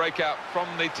opportunity to break out from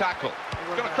the tackle.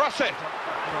 He's going to cross it.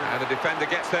 And the defender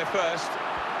gets there first.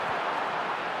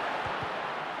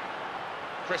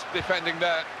 Crisp defending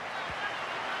there.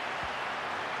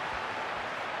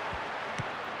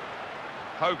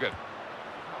 Hogan.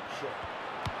 Shit.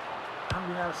 I haven't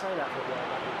been able to say that for a while.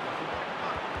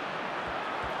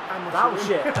 That was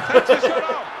shit.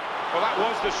 Well, that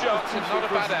was the shot. Not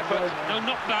a bad effort. No,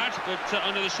 not bad, but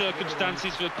under the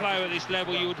circumstances for a player at this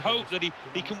level, you would hope that he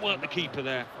can work the keeper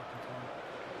there.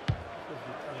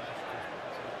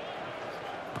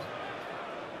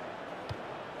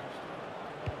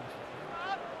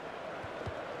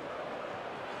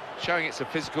 Showing it's a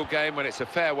physical game when it's a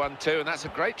fair one too, and that's a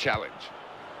great challenge.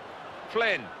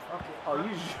 Flynn.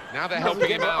 Okay. Now they're helping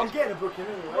him out. I'm getting a booking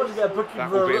anyway. That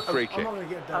will be a free kick. I'm not going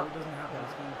to get down. It doesn't happen.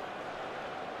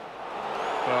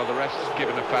 Well, the ref's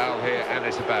given a foul here, and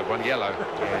it's a bad one, yellow.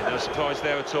 Yeah, no surprise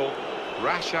there at all.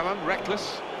 Rash, Alan,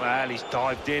 reckless. Well, he's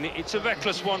dived in. It's a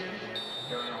reckless one.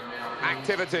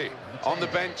 Activity on the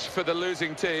bench for the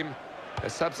losing team. A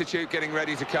substitute getting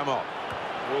ready to come on.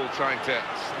 All trying to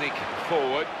sneak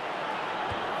forward.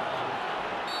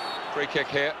 Free kick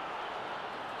here.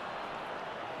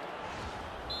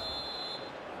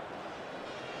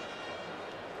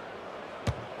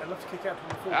 love to kick out from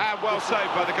the forward. And well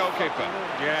saved by the goalkeeper.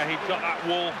 Yeah, he got that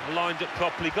wall lined up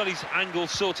properly, got his angle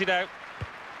sorted out.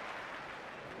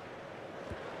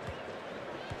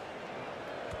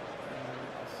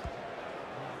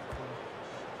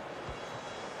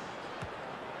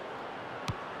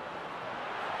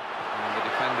 And the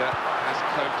defender has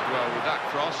coped well with that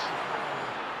cross.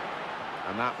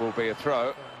 And that will be a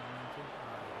throw.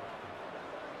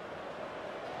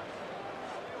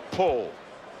 Paul.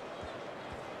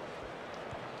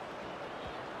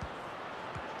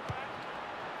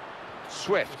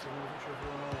 Swift.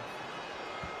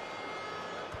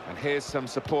 And here's some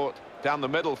support down the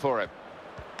middle for him.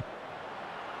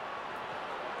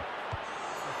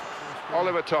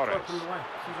 Oliver Torres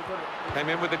came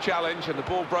in with the challenge and the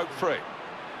ball broke free.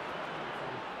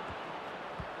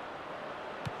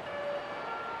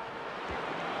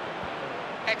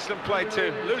 Excellent play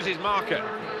to lose his marker.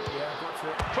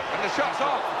 And the shot's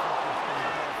off.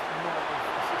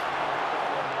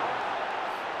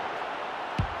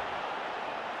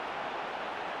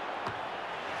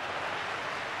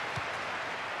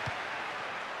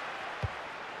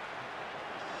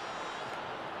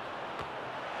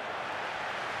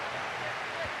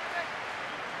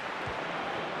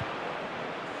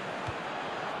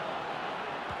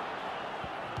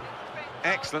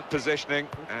 Excellent positioning,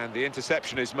 and the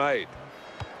interception is made.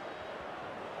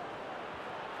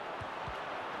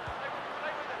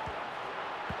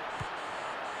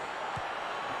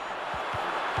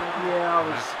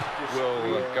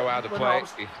 Will go out of play.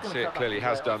 You can see it clearly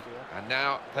has done. And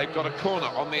now they've got a corner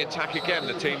on the attack again,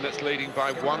 the team that's leading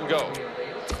by 1 goal.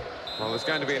 Well, there's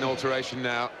going to be an alteration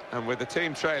now, and with the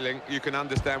team trailing, you can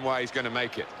understand why he's going to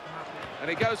make it. And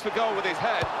he goes for goal with his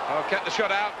head. Oh, get the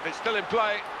shot out, it's still in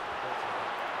play.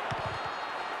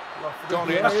 Gone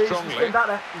in strongly. He's back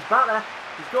there. He's back there.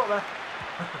 He's got there.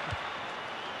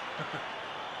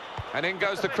 And in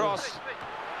goes the cross.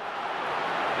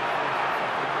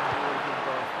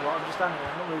 Well, I'm just standing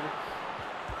there, I'm not moving.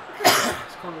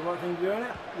 It's kind of the right thing to do, isn't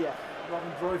it? Yeah. Rather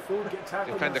than drive forward, get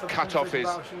tackled. Defender cut off his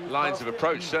lines of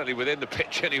approach, certainly within the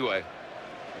pitch anyway.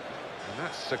 And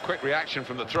that's a quick reaction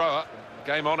from the thrower.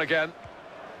 Game on again.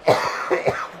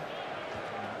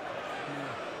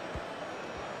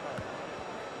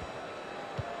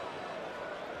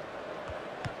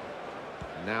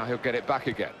 Now he'll get it back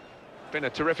again. Been a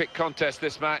terrific contest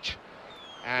this match,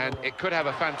 and it could have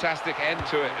a fantastic end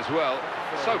to it as well.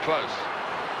 So close.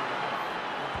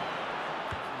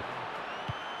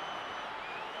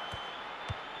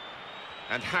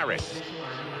 And Harris.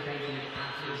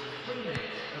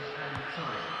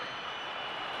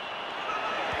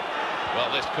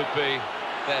 Well, this could be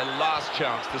their last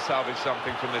chance to salvage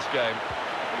something from this game.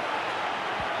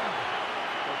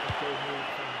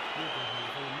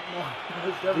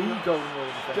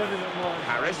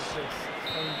 Harris.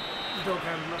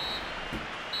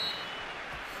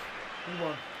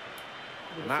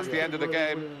 And that's the end of the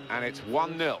game, and it's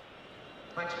 1-0.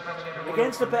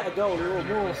 Against a better goal,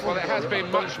 well, it has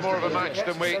been much more of a match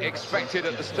than we expected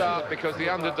at the start, because the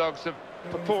underdogs have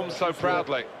performed so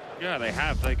proudly. Yeah, they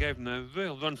have. They gave them a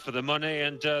real run for the money,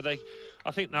 and I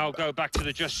think they'll go back to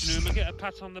the dressing room and get a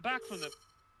pat on the back from them.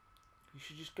 You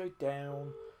should just go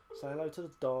down, say hello to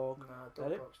the dog,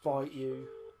 let it bite you.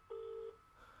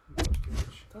 It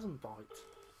doesn't bite.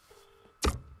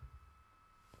 It's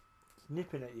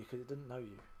nipping at you because it didn't know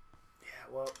you. Yeah,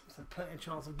 well, there's plenty of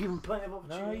chance. I've given plenty of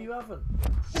opportunity. No, you haven't.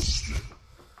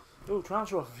 Oh,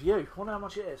 transfer offer for you. I wonder how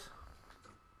much it is.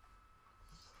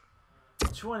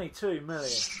 22 million.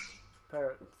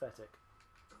 Pathetic.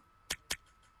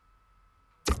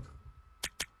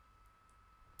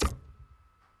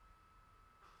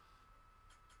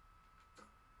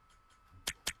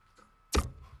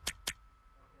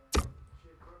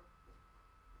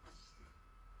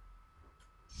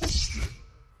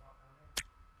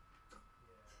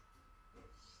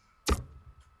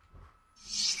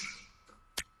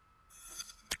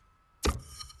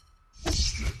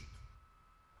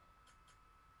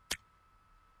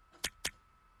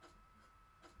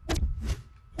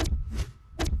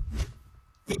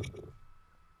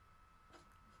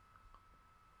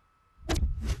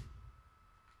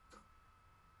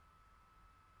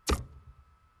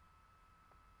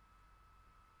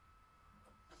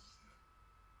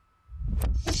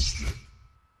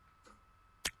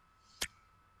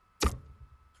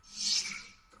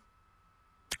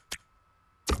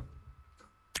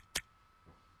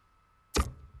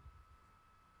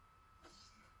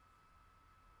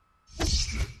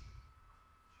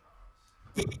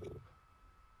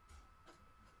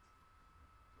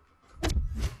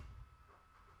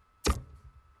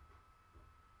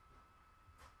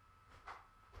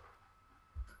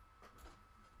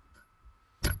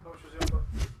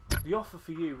 The offer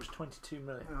for you was 22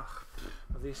 million.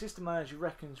 The assistant manager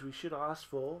reckons we should ask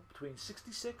for between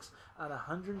 66 and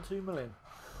 102 million.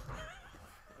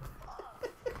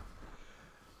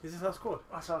 Is this our squad?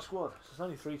 That's our squad. So there's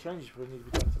only 3 changes probably need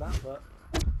to be done for that, but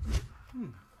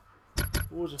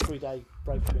it was a 3-day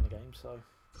break between the games, so.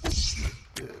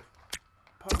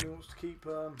 Part of me wants to keep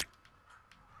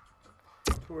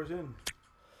Torres in.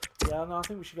 Yeah, no, I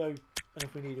think we should go, and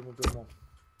if we need him, we'll bring him on.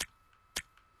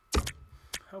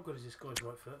 How good is this guy's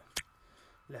right foot?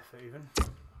 Left foot even.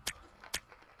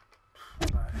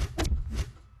 Yeah,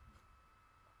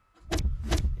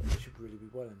 he should really be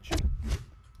well in shape.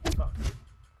 Fuck.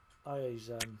 Oh yeah, he's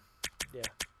yeah.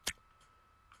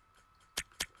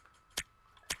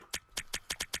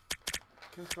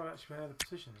 Can this guy actually play other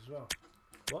positions as well?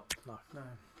 What? No. No.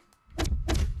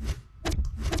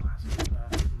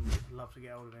 I'd love to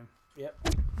get hold of him. Yep.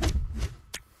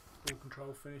 Ball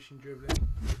control, finishing, dribbling.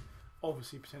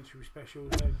 Obviously, potentially special.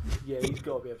 No, yeah, he's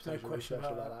got to be a potential no question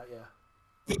special about like that.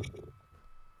 Yeah.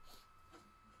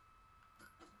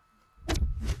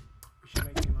 We should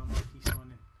make him our marquee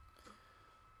signing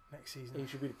next season. He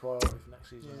should be the priority for next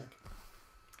season. Yeah. I think.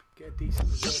 Get a decent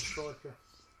reserve striker.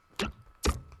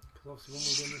 Because obviously, when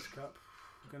we win this cup,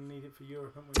 we're going to need it for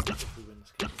Europe, aren't we? If we win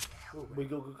this game, we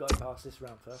got to go past this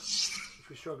round first, which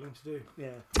we're struggling to do.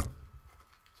 Yeah.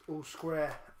 It's all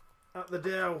square up the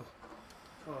dell.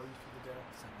 Oh, you for the dell.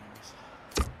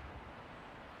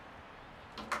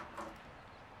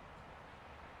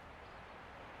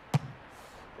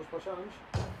 What's my challenge?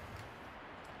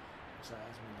 So it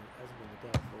hasn't been the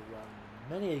dell for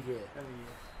many a year. I've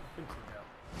been to the dell.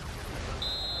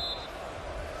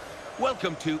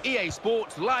 Welcome to EA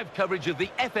Sports live coverage of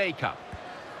the FA Cup.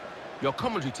 Your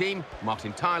commentary team,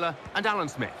 Martin Tyler and Alan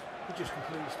Smith. We just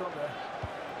completely stopped there.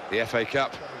 The FA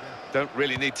Cup. Don't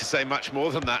really need to say much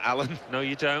more than that, Alan. No,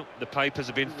 you don't. The papers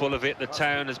have been full of it. The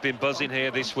town has been buzzing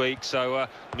here this week, so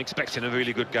I'm expecting a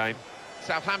really good game.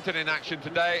 Southampton in action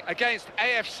today against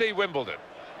AFC Wimbledon.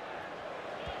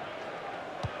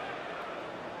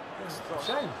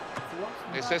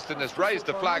 The assistant has raised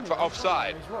the flag for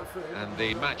offside, and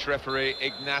the match referee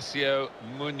Ignacio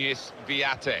Muñiz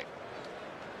Viate.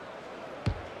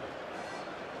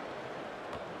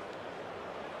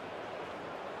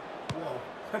 Whoa,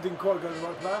 that didn't quite go to the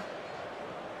right player.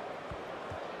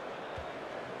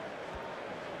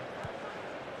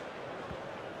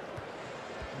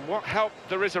 What help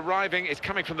there is arriving is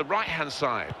coming from the right-hand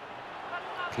side.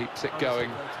 Keeps it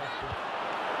going.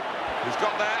 He's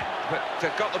got there, but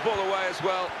got the ball away as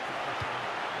well.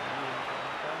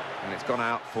 And it's gone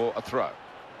out for a throw.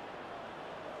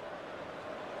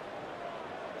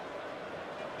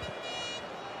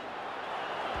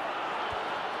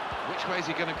 Which way is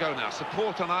he going to go now?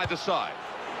 Support on either side.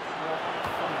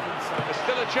 There's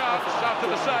still a chance after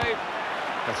the save.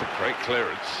 That's a great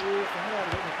clearance. He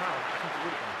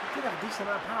did have a decent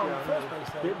amount of power in the first place,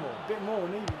 though. A bit more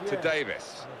needed, yeah. To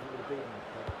Davis.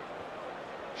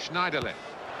 Schneiderlin.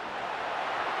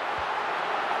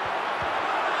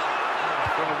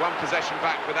 From one possession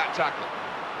back with that tackle.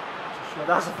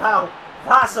 That's a foul.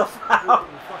 That's a foul.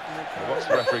 What's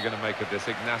the referee going to make of this?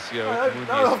 Ignacio Muñiz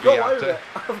I've got away with it.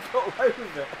 I've got away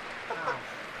with it.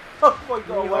 Oh my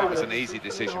God! That was an easy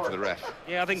decision for the ref.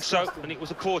 Yeah, I think so. And it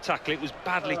was a poor tackle. It was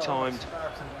badly timed.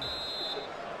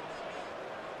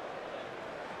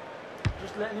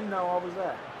 Just letting him know I was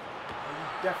there.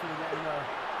 Definitely letting him know.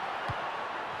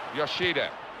 Yoshida.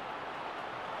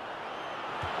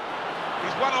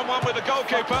 He's one-on-one with the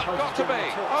goalkeeper. Got to be.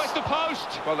 Oh, it's the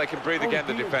post. Well, they can breathe again,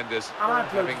 the defenders,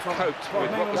 having coped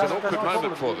with what was an awkward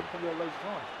moment for them.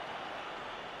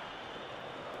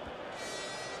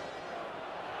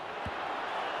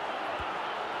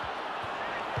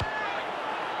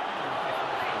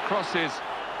 The cross is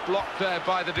blocked there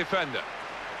by the defender.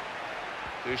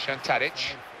 Dusan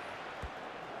Tadic.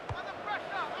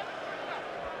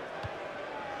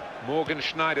 Morgan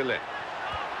Schneiderlin.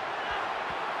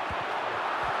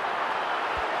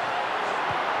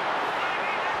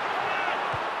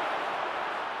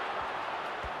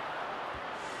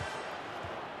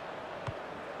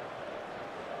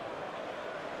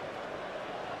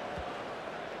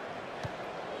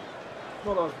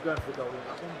 Not that I was going for the goal in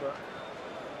that one, but...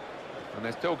 And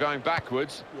they're still going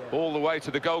backwards, all the way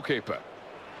to the goalkeeper.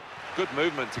 Good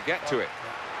movement to get to it.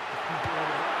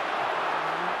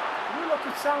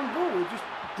 Sound ball, it just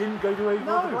didn't go to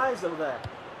either of the players that were there.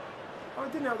 Oh,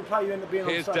 it didn't help the player you end up being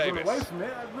Here's on the Davis. away from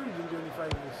it. That really didn't do any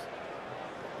favours.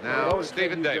 Now,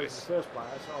 Stephen Davis. The first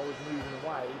player, so I was moving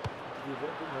away to give it a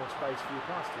bit more space for your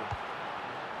pass to him.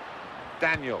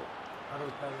 Daniel. How do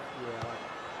we play that?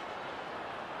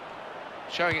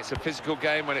 showing it's a physical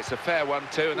game when it's a fair one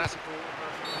too, and that's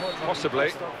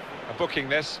possibly a booking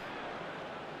this.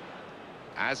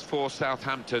 As for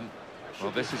Southampton,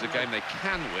 well, this is a game they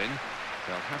can win.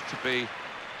 They'll have to be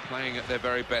playing at their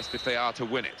very best if they are to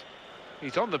win it.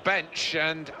 He's on the bench,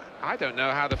 and I don't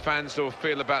know how the fans will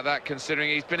feel about that, considering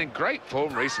he's been in great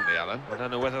form recently, Alan. I don't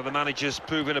know whether the manager's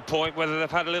proven a point, whether they've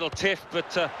had a little tiff,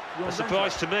 but a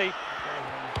surprise to me.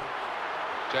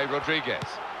 Jay Rodriguez.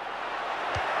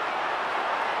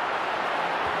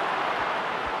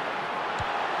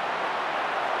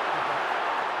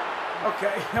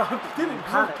 Okay, I didn't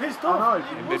because I was pissed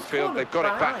off. In midfield, they've got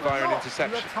it back via an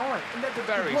interception.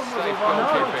 Very safe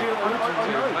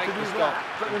goalkeeping to make the stop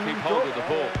and keep hold of the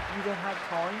ball. You don't have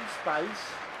time, space.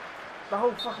 The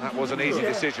whole fucking That was an easy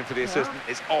decision for the assistant.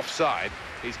 It's offside.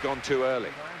 He's gone too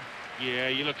early. Yeah,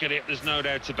 you look at it, there's no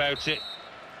doubt about it.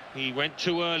 He went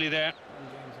too early there.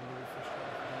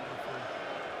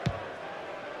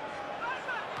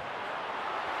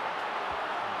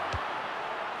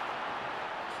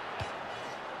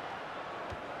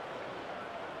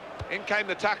 In came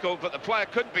the tackle, but the player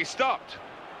couldn't be stopped.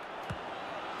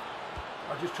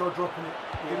 I just tried dropping it.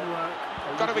 Didn't work.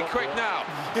 Got to be quick now.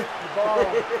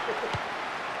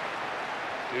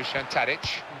 Dusan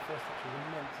Tadic.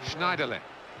 Schneiderlin.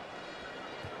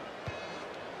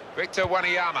 Victor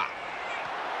Wanyama.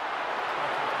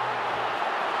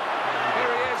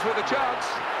 Here he is with a chance.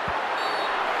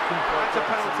 That's a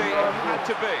penalty. It had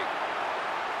to be.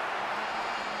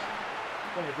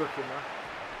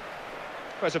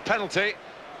 There's a penalty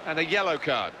and a yellow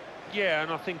card. Yeah,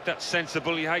 and I think that's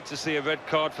sensible. You hate to see a red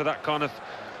card for that kind of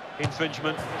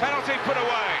infringement. Penalty put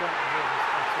away.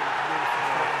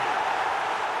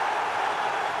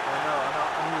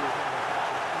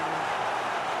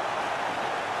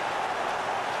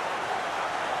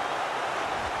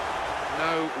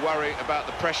 No worry about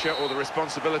the pressure or the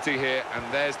responsibility here, and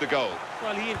there's the goal.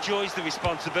 Well, he enjoys the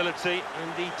responsibility,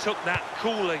 and he took that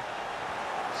coolly.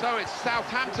 So it's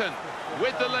Southampton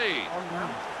with the lead.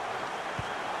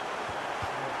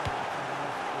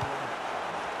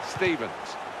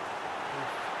 Stevens.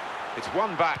 It's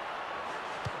one back.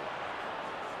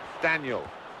 Daniel.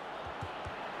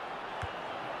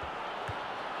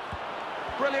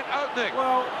 Brilliant opening.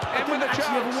 Well, in with a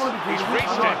chance. He's He's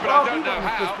reached it, but I don't know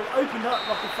how. But opened up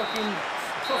like a fucking...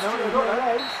 That's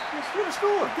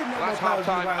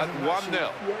half-time at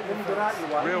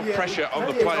 1-0. Real pressure on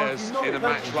the players in a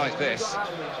match like this.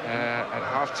 At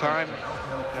half-time,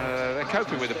 they're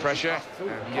coping with the pressure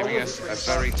and giving us a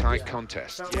very tight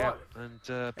contest. Yeah, and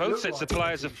both sets of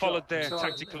players have followed their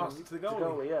tactical... So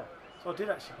I did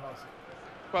actually pass it.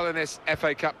 Well, in this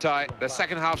FA Cup tie, the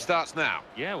second half starts now.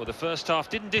 Yeah, well, the first half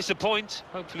didn't disappoint.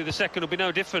 Hopefully the second will be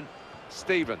no different.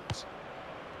 Stevens.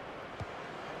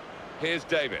 Here's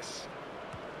Davis.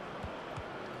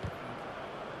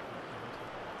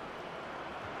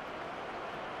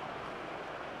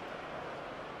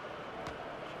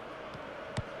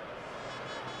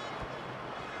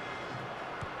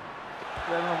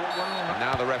 And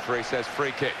now the referee says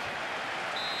free kick.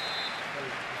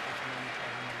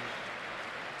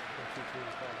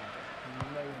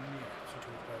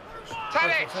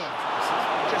 Tadic!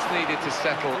 Just needed to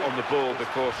settle on the ball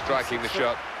before striking the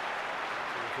shot.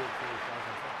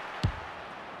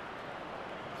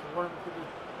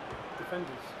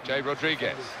 Jay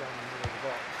Rodriguez.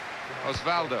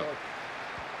 Osvaldo.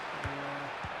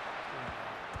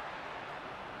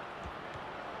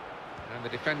 And the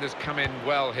defenders come in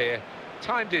well here.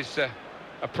 Timed his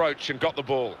approach and got the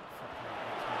ball.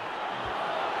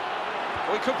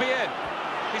 Oh, he could be in.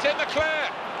 He's in the clear.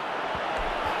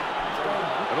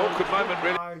 An awkward moment,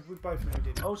 really. We both know he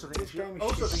did. Also, think this game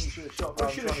you should have shot. I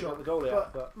should have shot the goalie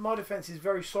out, but my defence is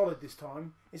very solid this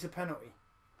time. It's a penalty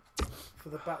for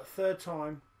the third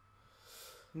time.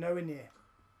 Nowhere near.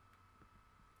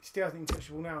 He still hasn't even touched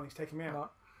the ball now, and he's taken me out. No.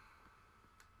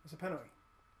 It's a penalty.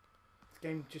 The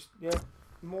game just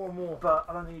more and more. But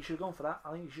I don't think you should have gone for that.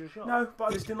 I think you should have shot. No, but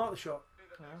I just didn't like the shot,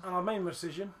 and I made my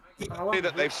decision.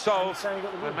 That they've solved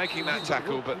by making that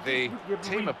tackle, but the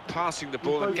team are passing the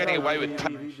ball and getting away with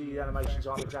the animations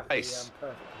aren't exactly perfect. So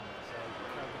if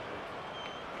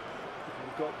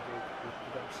you've got the ball,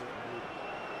 you don't see it.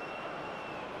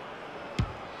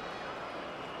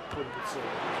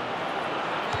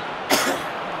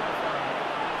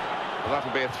 Well,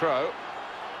 that'll be a throw.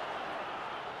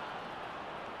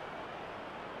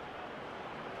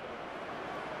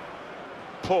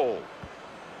 Paul.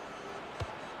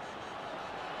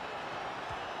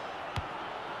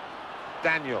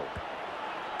 Daniel.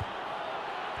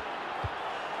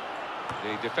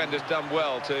 The defender's done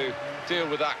well to deal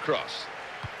with that cross.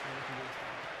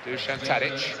 Dusan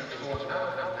Tadic.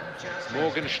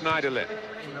 Morgan Schneiderlin.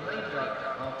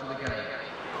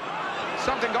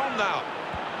 Something on now.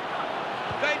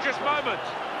 Dangerous moment.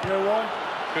 You know why?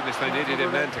 Goodness, they needed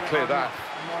him then to clear that.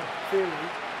 My theory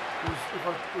was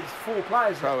if it's 4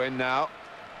 players. Throw in now.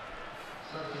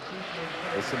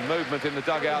 There's some movement in the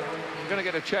dugout. We're going to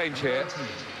get a change here.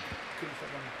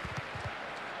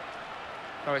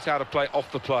 Oh, it's out of play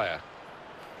off the player.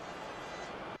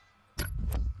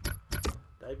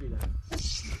 Debut then.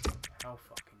 Oh,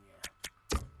 fucking yeah.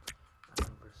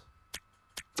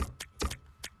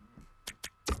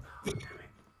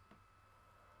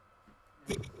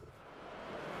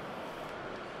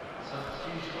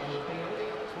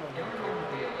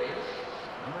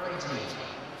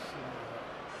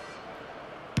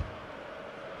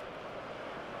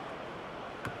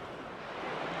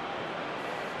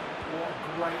 What a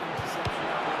great interception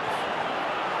that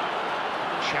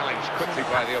Challenged quickly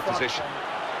by the opposition.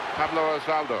 Pablo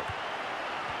Osvaldo.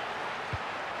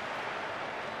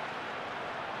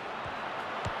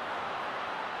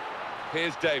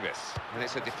 Here's Davis, and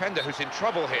it's a defender who's in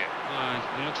trouble here.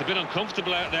 He looks a bit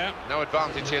uncomfortable out there. No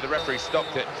advantage here, the referee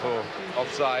stopped it for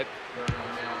offside.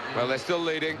 Well, they're still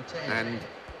leading, and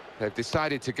they've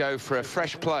decided to go for a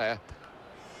fresh player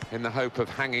in the hope of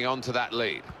hanging on to that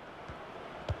lead.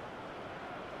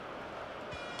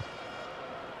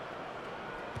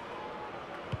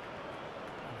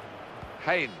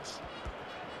 Haynes.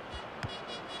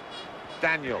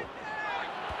 Daniel.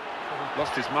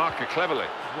 Lost his marker cleverly.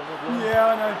 Yeah,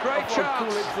 I know. Great chance. Cool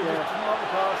it to not the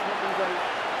pass, not the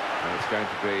And it's going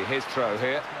to be his throw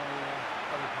here.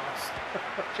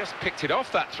 Just picked it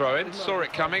off, that throw-in. Saw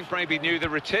it coming, maybe knew the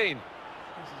routine.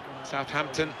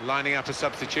 Southampton lining up a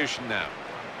substitution now.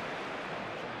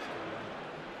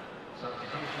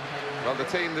 Well, the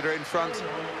team that are in front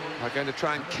are going to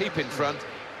try and keep in front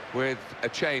with a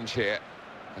change here.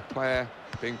 A player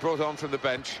being brought on from the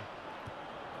bench.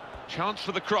 Chance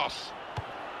for the cross.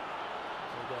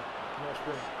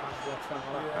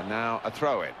 And now a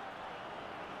throw-in.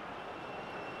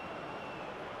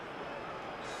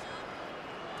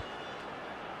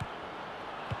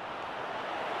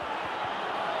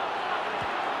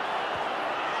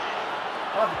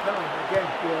 I have a penalty again,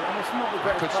 yeah, and it's not the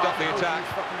greatest. Could stop the attack.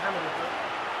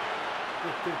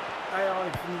 The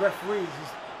AI from the referees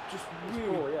is just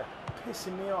really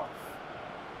pissing me off.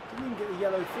 Didn't even get the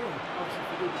yellow thing. Obviously, if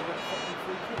they did, they got a fucking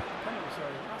free kick. Penalty,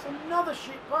 sorry. That's another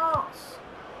shit pass.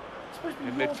 It's supposed to be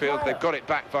In your midfield, player. they've got it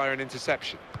back via an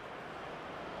interception.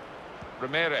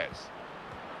 Ramirez.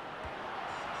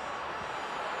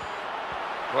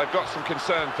 Well, they've got some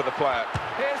concern for the player.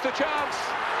 Here's the chance.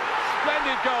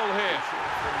 Splendid goal here.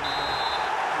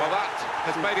 Well, that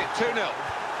has made it 2-0.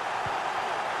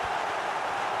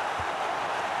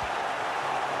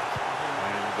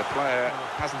 And the player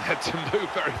hasn't had to move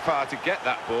very far to get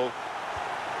that ball.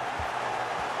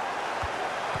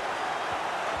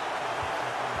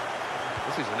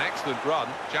 This is an excellent run,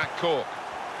 Jack Cork.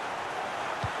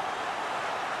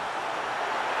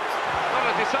 Not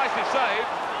a decisive save.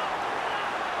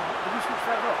 Did you switch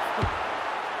that off?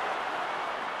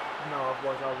 No,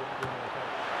 otherwise I wouldn't do anything.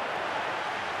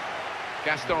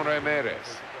 Gaston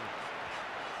Ramirez.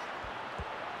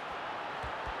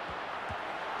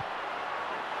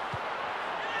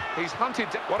 He's hunted.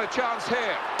 What a chance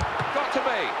here. Got to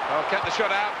be. Oh, get the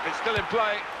shot out. It's still in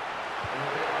play.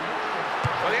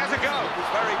 Well, he has a go.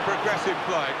 Very progressive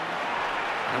play.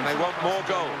 And they want more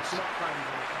goals.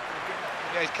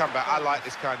 Yeah, he's come back. I like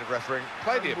this kind of refereeing.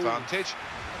 Play the advantage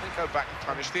and then go back and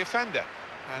punish the offender.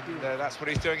 And that's what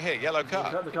he's doing here. Yellow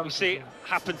card. We see it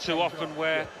happen too often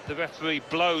where the referee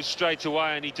blows straight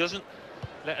away and he doesn't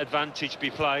let advantage be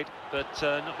played. But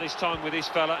not this time with this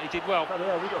fella. He did well. Oh,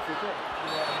 yeah, we got free kick.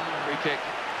 Free kick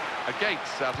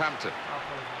against Southampton.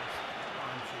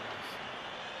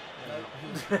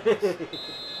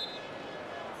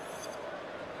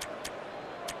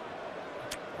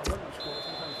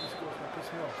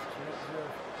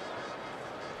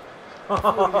 I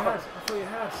thought he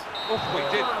has. Oh, we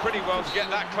did pretty well to get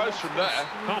that close from there.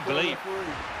 Can't believe.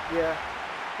 Yeah.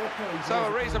 So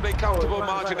a reasonably comfortable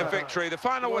margin of victory. The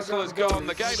final whistle has gone,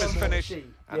 the game is finished.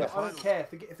 And I don't care.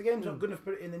 If the game's not good enough to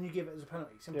put it in, then you give it as a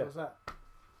penalty. Simple as that.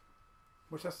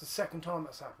 Which that's the second time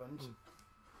that's happened.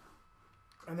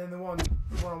 And then the one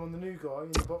I'm on the new guy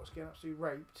in the box getting absolutely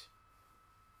raped.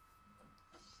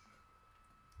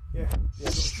 Yeah.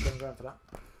 Yeah, I'm going for that.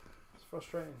 It's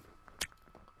frustrating.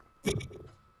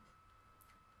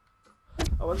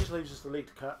 Oh, well, it just leaves us the league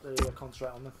to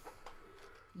concentrate on them.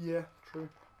 Yeah, true.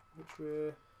 Which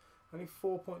we're only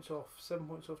 4 points off, 7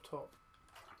 points off top.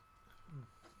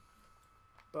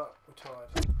 but we're tired.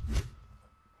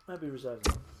 Maybe reserves.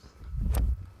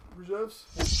 Reserves?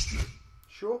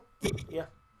 Sure? Yeah.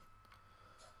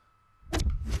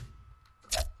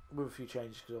 With a few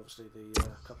changes, because obviously the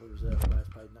couple of reserve players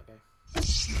played in that game.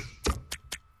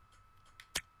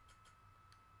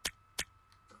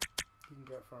 You can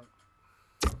go up front.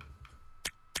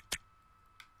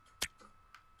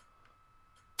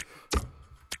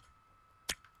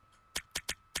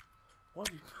 Why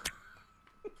do you...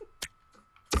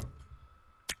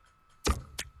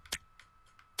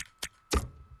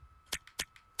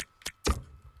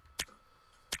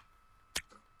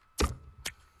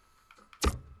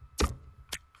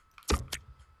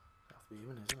 Have to be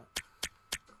even, isn't it?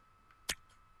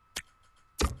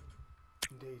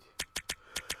 Indeed.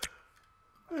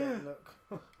 Yeah, look.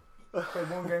 Played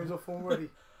one game's off form already.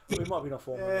 We might be off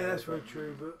form. Yeah, that's very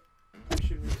true, but it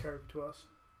shouldn't be terrible to us.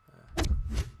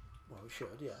 Well, we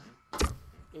should, yeah.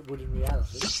 It would in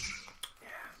reality. Yeah.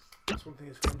 That's one thing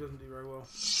this game doesn't do very well.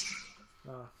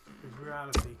 No. In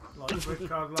reality. Like the red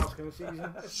card last game of the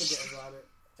season, let's forget about it.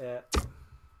 Yeah.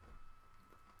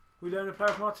 We don't have a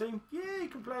player from our team? Yeah, you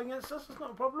can play against us, that's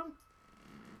not a problem.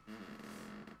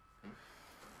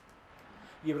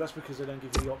 Yeah, but that's because they don't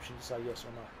give you the option to say yes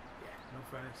or no. Yeah, no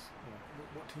fairness.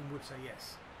 Yeah. What team would say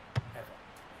yes?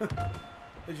 Ever.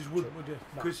 They just wouldn't, would they?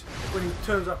 Because when he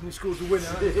turns up and he scores the winner...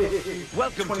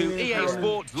 Welcome to EA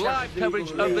Sports live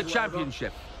coverage of the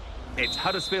championship. It's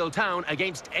Huddersfield Town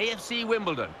against AFC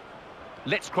Wimbledon.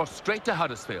 Let's cross straight to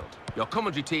Huddersfield. Your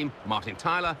commentary team, Martin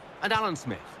Tyler and Alan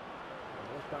Smith.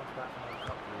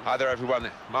 Hi there,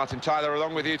 everyone. Martin Tyler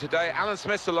along with you today. Alan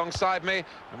Smith's alongside me,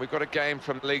 and we've got a game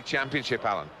from the League Championship,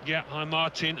 Alan. Yeah, hi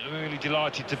Martin. I'm really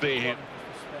delighted to be here.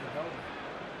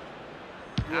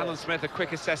 Alan Smith, a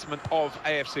quick assessment of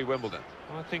AFC Wimbledon.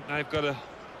 I think they've got to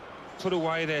put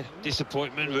away their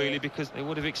disappointment, really, because they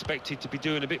would have expected to be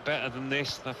doing a bit better than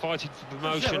this. They're fighting for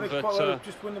promotion, but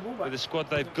with the squad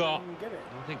they've got,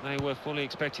 I think they were fully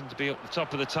expecting to be up the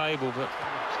top of the table, but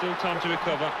still time to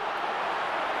recover.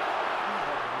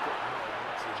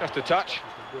 Just a touch,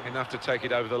 enough to take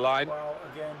it over the line.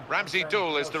 Ramsey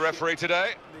Dool is the referee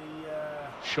today.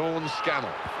 Sean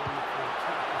Scannell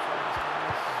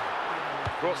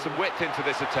brought some width into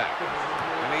this attack,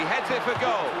 and he heads it for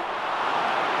goal.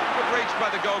 Good reach by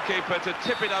the goalkeeper to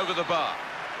tip it over the bar.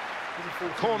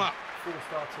 Corner.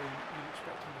 Four-star team, you'd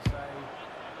expect him to say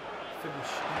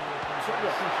finish. And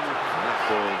that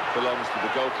ball belongs to the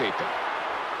goalkeeper.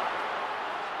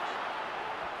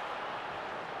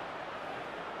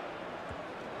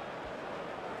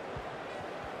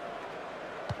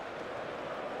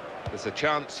 There's a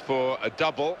chance for a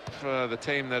double for the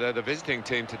team that are the visiting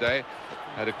team today.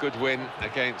 Had a good win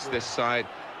against this side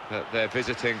that they're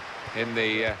visiting in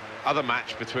the other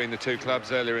match between the two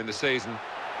clubs earlier in the season.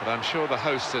 But I'm sure the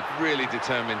hosts are really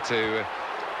determined to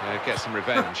get some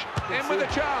revenge. In with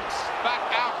a chance, back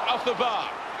out off the bar.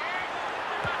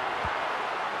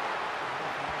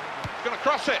 He's going to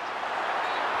cross it.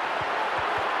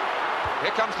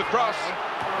 Here comes the cross,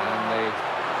 and the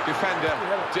defender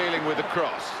dealing with the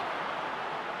cross.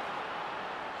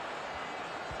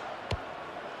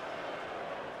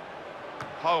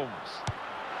 Holmes.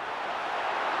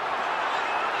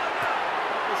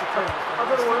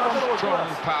 Strong,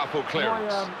 powerful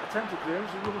clearance. My attempted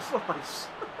clearance is a little slice.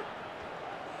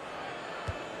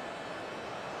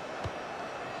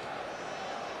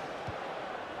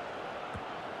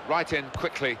 Right in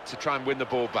quickly to try and win the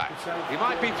ball back. He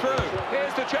might be through.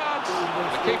 Here's the chance.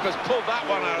 The keeper's pulled that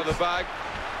one out of the bag.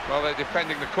 Well, they're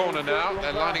defending the corner now.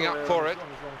 They're lining up for it.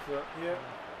 Yeah.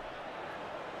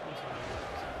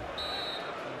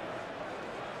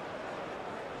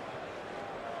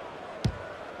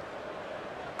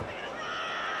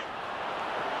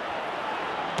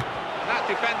 That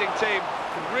defending team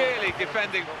really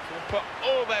defending for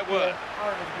all their work.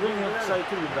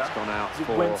 That's gone out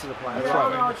for went to the player.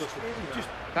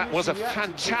 that was a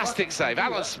fantastic save,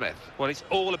 Alan Smith. Well, it's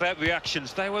all about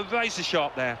reactions. They were razor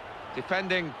sharp there.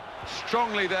 Defending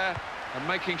strongly there and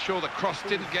making sure the cross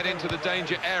didn't get into the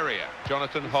danger area.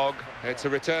 Jonathan Hogg, it's a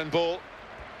return ball.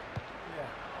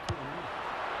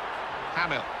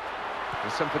 Hamill,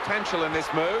 there's some potential in this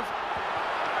move.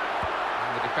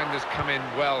 And the defenders come in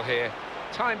well here.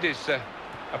 Timed his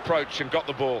approach and got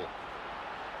the ball.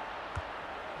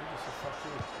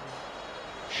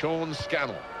 Sean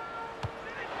Scannell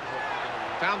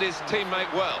found his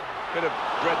teammate well. Bit of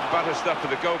bread and butter stuff for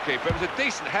the goalkeeper. It was a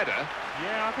decent header.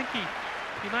 Yeah, I think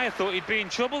he may have thought he'd be in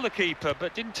trouble, the keeper,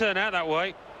 but didn't turn out that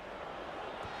way.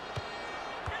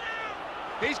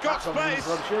 He's got space.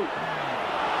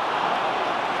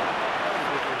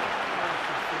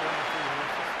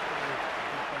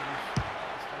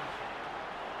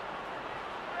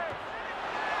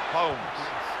 Holmes.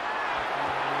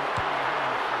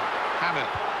 Hamill.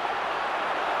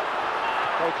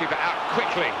 Goalkeeper out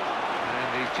quickly.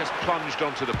 And he's just plunged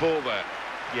onto the ball there.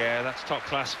 Yeah, that's top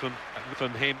class from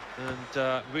him,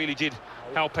 and really did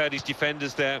help out his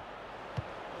defenders there.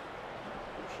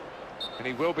 And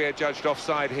he will be adjudged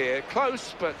offside here.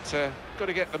 Close, but got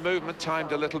to get the movement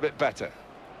timed a little bit better.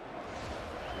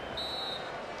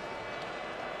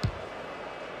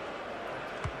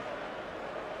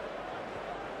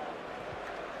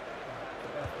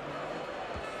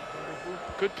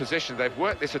 Good position. They've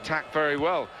worked this attack very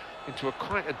well into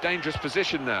quite a dangerous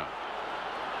position now.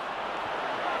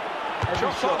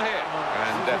 Shots on here,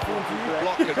 and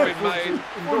block has been made.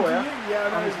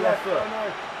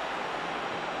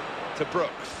 To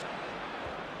Brooks.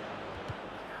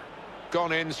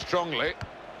 Gone in strongly.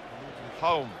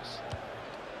 Holmes.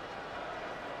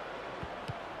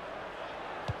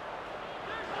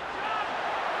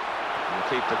 And the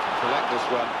keeper can collect this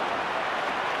one.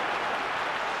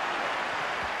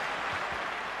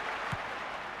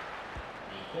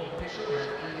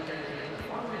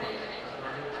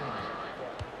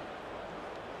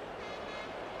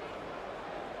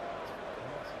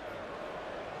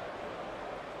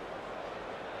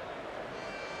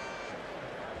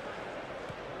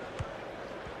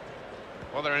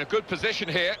 Well, they're in a good position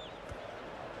here.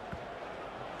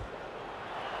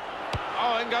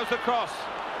 Oh, in goes the cross.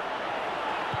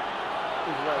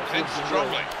 In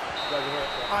strongly.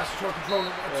 I tried controlling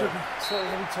it, but I took a slightly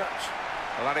heavy touch.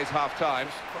 Well, that is half-time,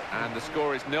 and the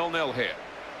score is 0-0 here.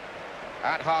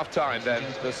 At half-time, then,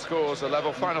 the scores are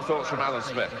level. Final thoughts from Alan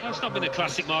Smith. Well, it's not been a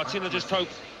classic, Martin. I just hope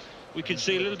we can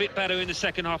see a little bit better in the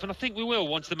second half, and I think we will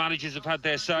once the managers have had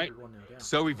their say.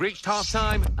 So we've reached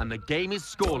half-time, and the game is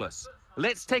scoreless.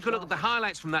 Let's take a look at the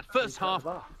highlights from that first half,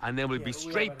 and then we'll be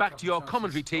straight back to your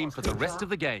commentary team for the rest of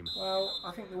the game. Well,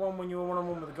 I think the one when you were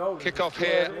one-on-one with the goal. Kick-off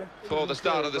here for the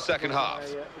start of the second half.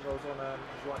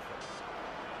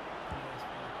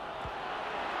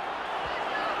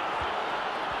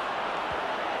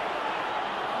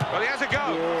 Well, he has a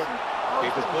go.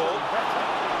 Keeper's ball.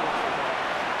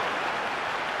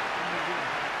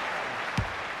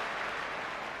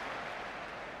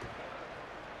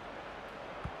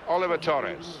 Oliver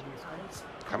Torres.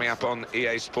 Coming up on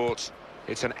EA Sports,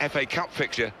 it's an FA Cup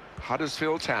fixture.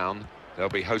 Huddersfield Town, they'll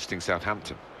be hosting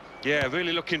Southampton. Yeah,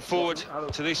 really looking forward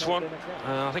to this one.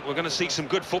 I think we're going to see some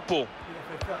good football.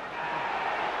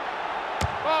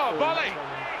 Oh, volley!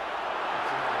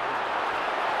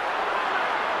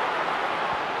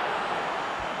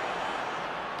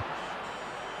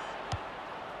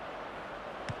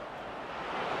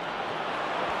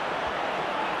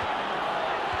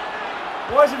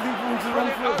 Why is everything falling to the wrong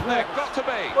foot? Got to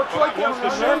be.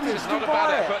 It's not a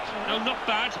bad effort. No, not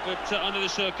bad, but under the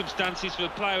circumstances for a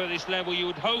player at this level, you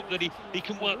would hope that he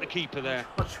can work the keeper there.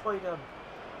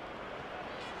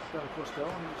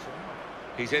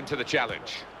 He's into the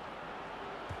challenge.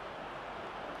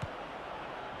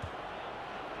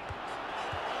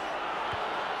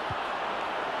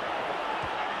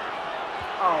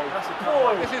 Oh, that's a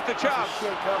boy. This is the chance.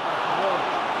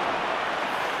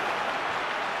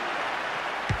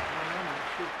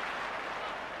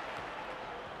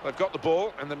 They've got the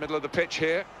ball in the middle of the pitch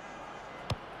here.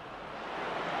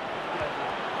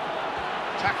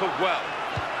 Tackled well.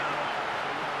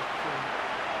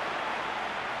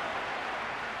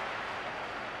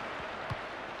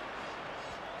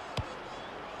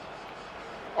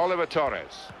 Oliver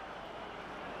Torres.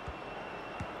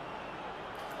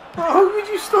 Oh, would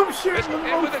you stop shooting the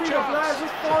wrong with a finger chance.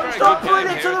 players? Stop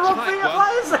putting it to the wrong finger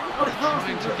players!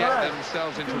 Trying to get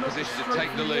themselves into a position to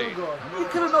take the lead. You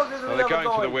could have knocked it to the Well, they're going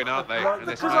for the win, aren't they? And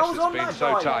this match has been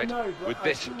so tight with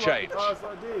this change.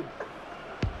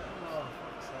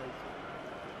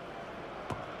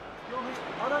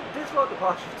 I don't dislike the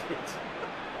pass you did.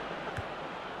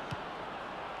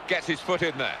 Gets his foot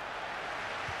in there.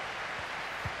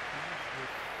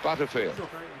 Butterfield.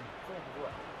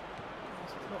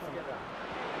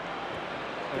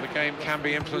 Well, the game can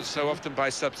be influenced so often by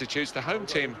substitutes. The home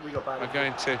team are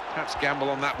going to perhaps gamble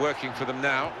on that working for them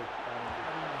now.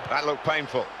 That looked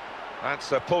painful.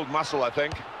 That's a pulled muscle, I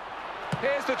think.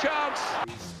 Here's the chance.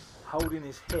 He's holding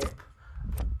his hip.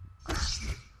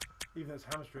 Even though it's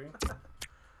hamstring.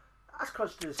 That's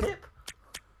close to his hip.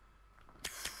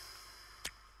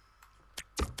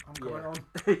 I'm going on.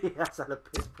 He has had a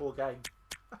piss poor game.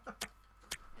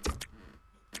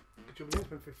 Good job, it's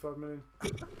been 55 million.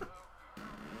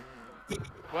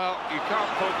 Well, you can't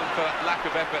fault them for lack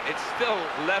of effort. It's still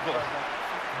level.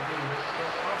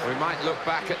 We might look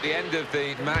back at the end of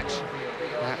the match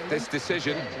at this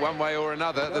decision, one way or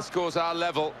another. The scores are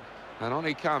level. And on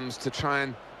he comes to try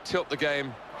and tilt the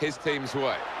game his team's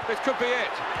way. This could be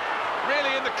it.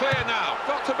 Really in the clear now.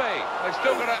 Got to be. They've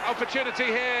still got an opportunity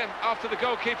here after the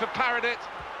goalkeeper parried it.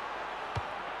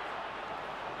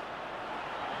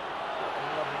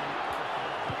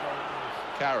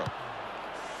 Carroll.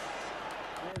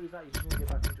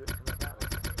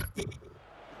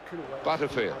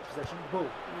 Butterfield.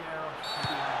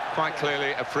 Quite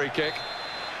clearly a free kick.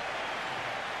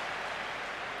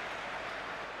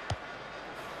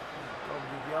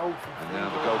 And now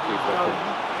the goalkeeper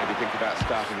can maybe think about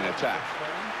starting an attack.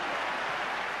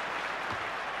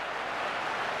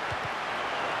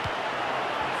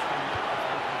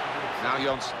 Now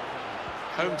Jonsson.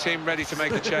 Home team ready to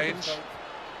make the change.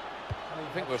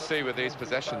 I think we'll see with these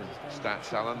possession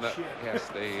stats, Alan, that yes,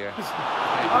 the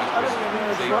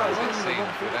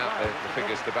without the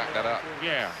figures to back that up.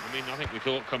 Yeah, I mean, I think we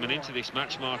thought coming into this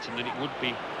match, Martin, that it would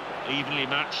be evenly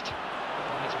matched.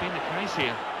 And it's been the case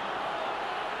here.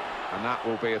 And that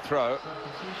will be a throw.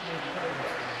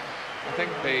 I think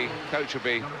the coach will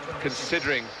be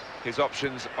considering his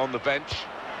options on the bench.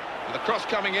 And the cross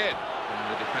coming in.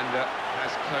 And the defender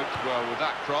has coped well with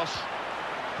that cross.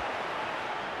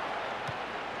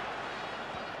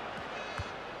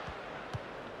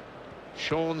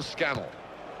 Sean Scannell.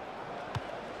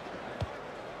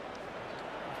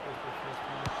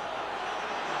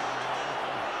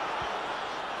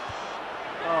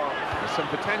 There's some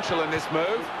potential in this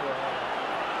move.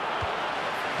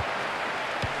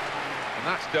 And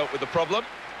that's dealt with the problem.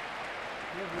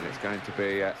 And it's going to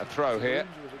be a throw here.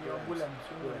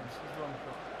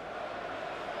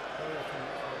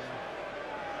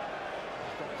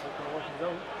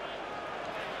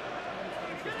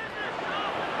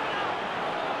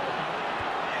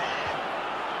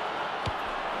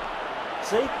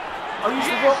 See? I used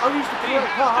the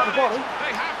correct part out of the body.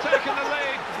 They have taken the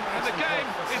lead, and the game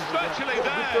is virtually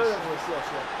theirs.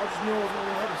 I just knew I wasn't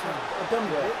going to have it. I've done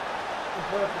it on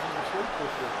purpose.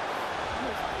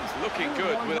 It's looking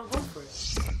good.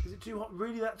 Is it too hot?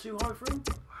 Really that too high for him?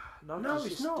 No,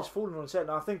 it's not. It's falling on his head.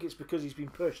 And I think it's because he's been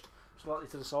pushed slightly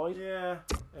to the side. Yeah.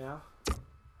 Yeah.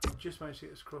 Just managed to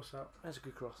get this cross out. That's a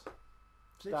good cross.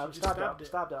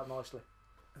 Stabbed out nicely.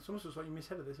 It's almost looks like you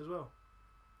misheaded this as well.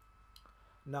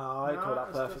 No, I call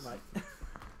that perfect, mate.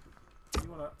 You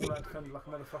want to defend like a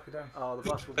motherfucker down. Oh, the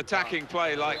bus will attacking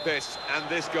play like this, and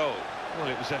this goal. Well,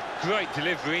 it was a great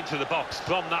delivery into the box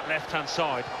from that left-hand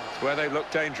side. It's where they look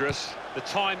dangerous. The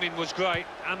timing was great,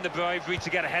 and the bravery to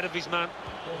get ahead of his man.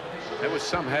 There was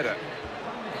some header.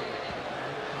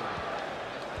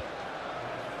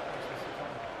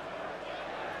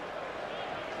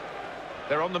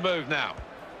 They're on the move now,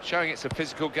 showing it's a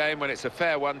physical game when it's a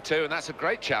fair one too, and that's a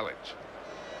great challenge.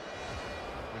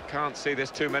 I can't see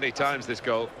this too many times, this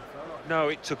goal. No,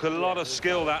 it took a lot of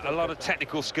skill, a lot of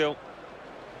technical skill.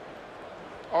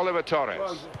 Oliver Torres.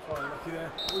 Well, quite lucky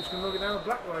there. Who's going to look it down the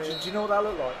black way? Do you know what that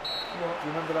looked like? What? Do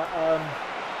you remember that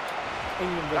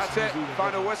England versus That's it, New Zealand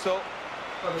final whistle.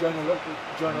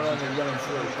 Jonah Lennon running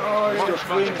through. Oh, yeah. Much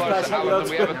closer than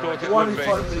we ever thought it would be.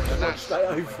 And that's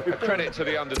a credit to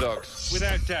the underdogs.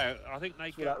 Without doubt, I think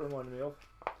they get... that reminded me of.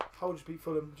 Hull just beat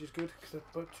Fulham, which is good, because they're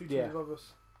both two teams above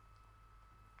us.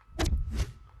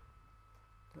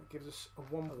 That gives us a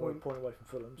 1 point away from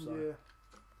Fulham, so... Yeah.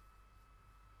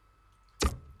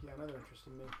 Yeah, now they're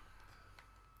interested in me.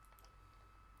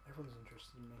 Everyone's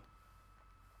interested in me.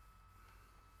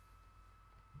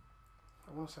 I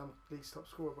want to sound league's top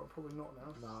scorer, but I'm probably not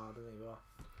now. No, I don't think you are.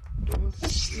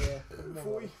 Yeah.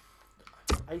 40.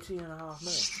 18.5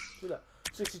 million. Look at that.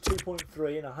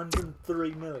 62.3 and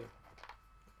 103 million.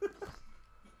 I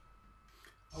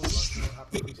would like to know what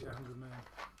happened if we see 100 million.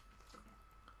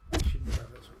 I shouldn't have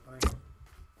that sort of money.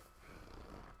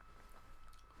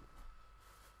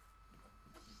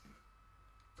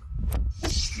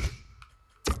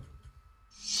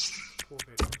 Poor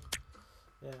bit.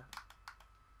 Yeah.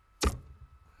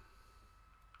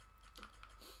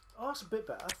 Oh, that's a bit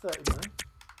better. 30 million.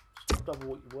 Just double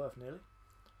what you're worth, nearly.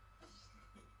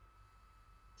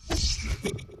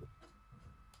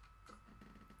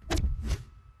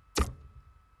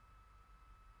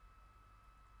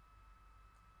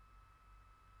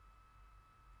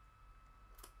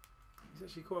 He's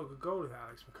actually quite a good goalie, that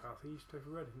Alex McCarthy. He used to play for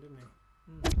Reading, didn't he?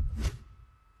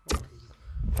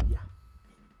 Yeah.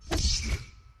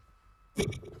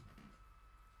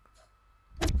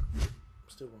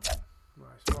 Still wrong.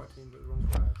 Right, it's the right team, but the wrong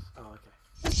players. Oh, okay.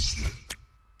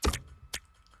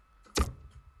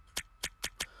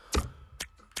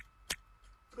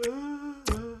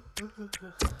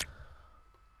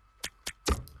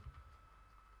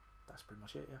 That's pretty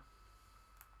much it, yeah.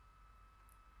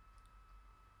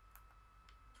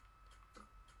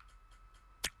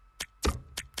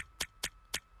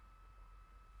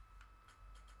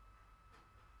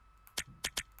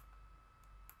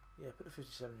 Yeah, put the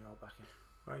 57-year-old back in.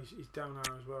 Well, he's down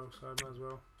now as well, so might as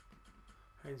well.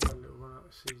 Haynes had a little run out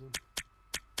this season.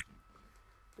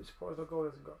 Bit surprised our goal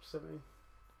hasn't got up to 70.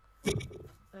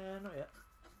 Not yet.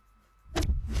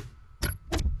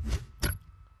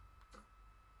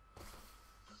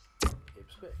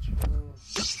 Ipswich.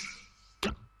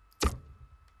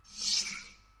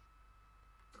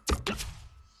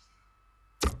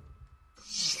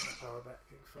 Power back,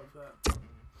 that.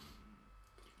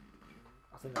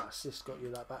 I think that assist got you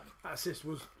that back. That assist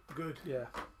was good. Yeah.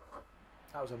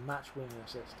 That was a match-winning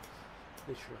assist.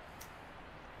 Literally.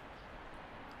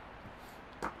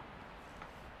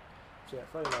 So yeah,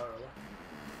 throw lower away.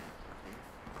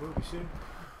 Will be soon.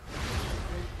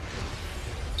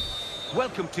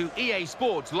 Welcome to EA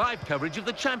Sports live coverage of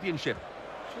the championship.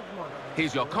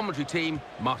 Here's your commentary team,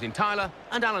 Martin Tyler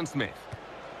and Alan Smith.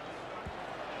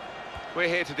 We're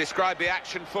here to describe the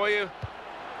action for you.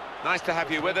 Nice to have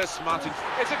you with us, Martin.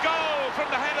 It's a goal from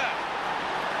the header.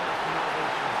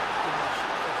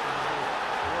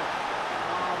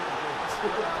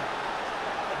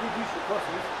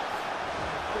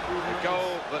 A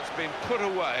goal that's been put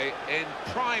away in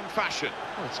prime fashion.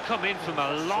 Well, it's come in from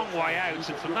a long way out, and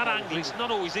from that angle, it's not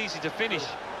always easy to finish.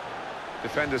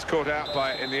 Defenders caught out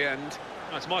by it in the end.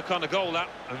 That's my kind of goal, that.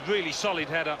 A really solid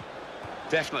header.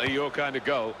 Definitely your kind of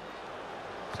goal.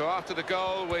 So after the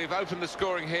goal, we've opened the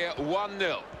scoring here,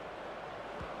 1-0.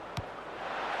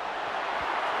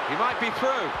 He might be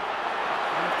through.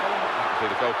 That'll be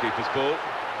the goalkeeper's ball.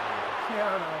 Yeah,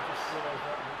 I know, I just realised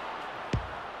that.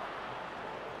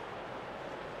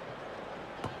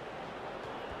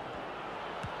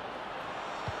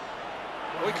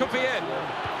 We could be in.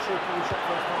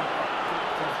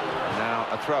 Now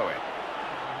a throw-in.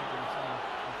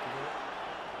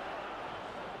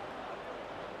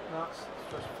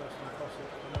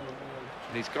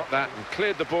 And he's got that and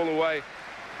cleared the ball away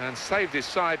and saved his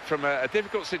side from a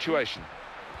difficult situation.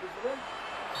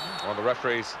 Well, the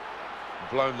referee's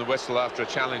blown the whistle after a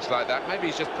challenge like that. Maybe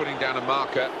he's just putting down a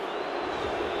marker.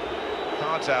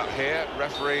 Cards out here.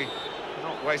 Referee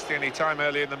not wasting any time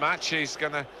early in the match. He's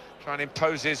going to try and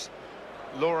impose his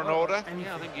law and order.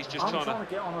 Yeah, I think he's just trying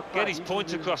to get his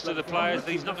point across to the players.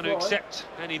 He's not going to accept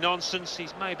any nonsense.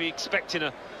 He's maybe expecting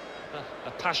a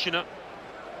passionate,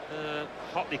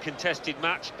 hotly contested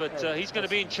match, but he's going to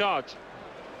be in charge.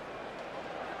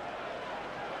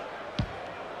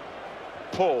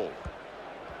 Paul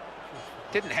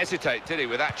didn't hesitate, did he,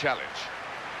 with that challenge?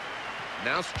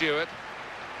 Now Stewart.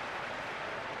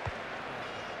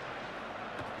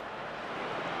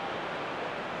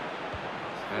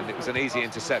 And it was an easy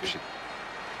interception.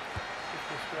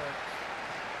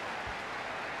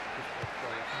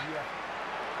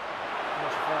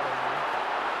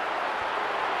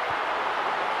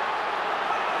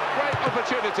 Great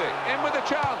opportunity, in with a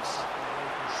chance.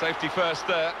 Safety first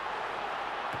there.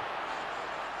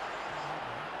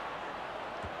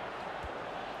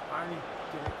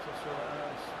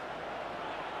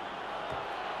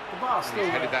 He's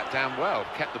headed that down well,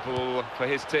 kept the ball for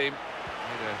his team.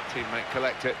 Made a teammate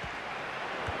collect it.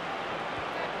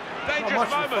 Dangerous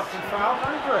moment.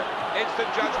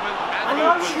 Instant judgment and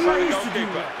movement by the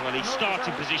goalkeeper. Well, his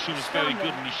starting position was very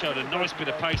good and he showed a nice bit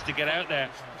of pace to get out there.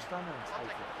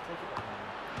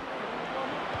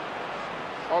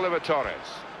 Oliver Torres.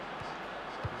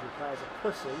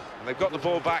 And they've got the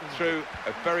ball back through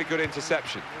a very good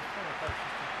interception.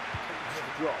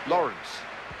 Lawrence.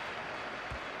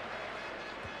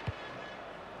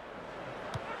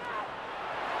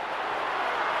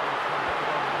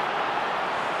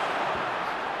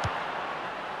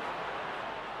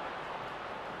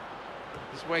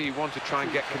 This is where you want to try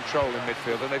and get control in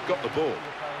midfield, and they've got the ball.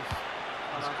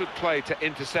 It's a good play to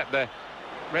intercept there.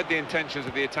 Read the intentions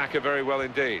of the attacker very well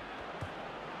indeed.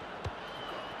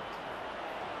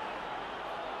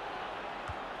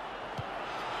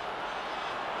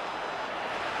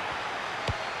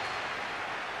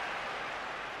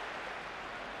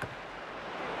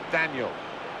 Daniel.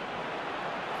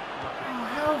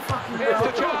 Here's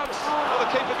the chance. Well, the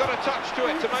keeper got a touch to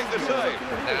it to make the save.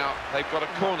 Now they've got a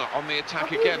corner on the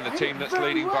attack again, the team that's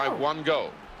leading by 1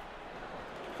 goal.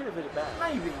 Could have did it better.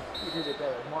 Maybe you did it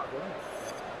better. It might be.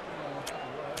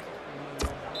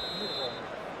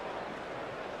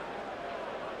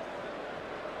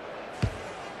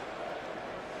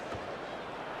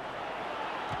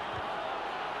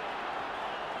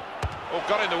 Oh,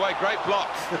 got in the way. Great block.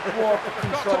 What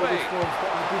control this was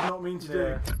that I did not mean to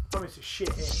do. I mean, it's a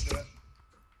shit hit, but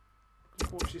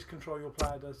just watch this control your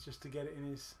player does just to get it in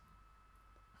his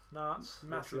nuts.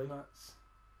 Massive nuts.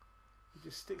 He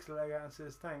just sticks the leg out and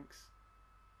says thanks.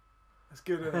 That's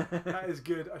good, isn't it? That is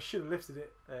good. I should have lifted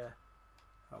it. Yeah.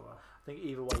 Oh well. I think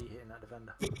either way you're hitting that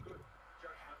defender.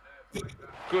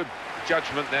 Good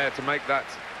judgment there to make that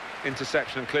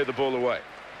interception and clear the ball away.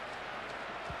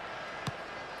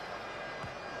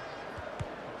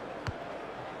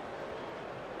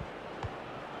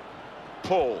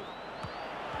 Paul.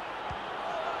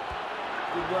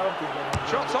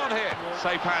 Shots on here.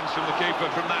 Safe hands from the keeper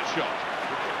from that shot.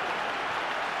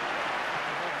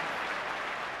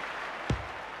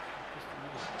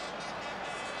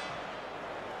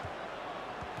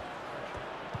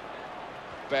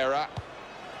 Vera.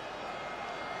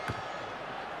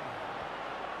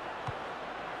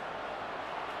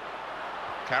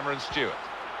 Cameron Stewart.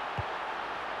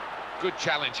 Good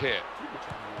challenge here.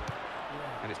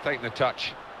 And it's taken a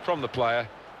touch from the player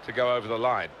to go over the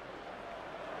line.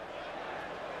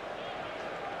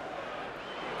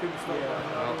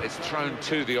 Well, it's thrown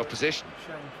to the opposition.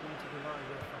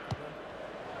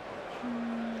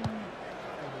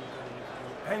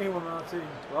 Anyone on our team.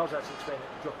 Well, I was actually expecting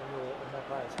it to drop on their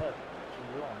player's head.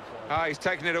 Ah, he's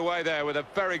taken it away there with a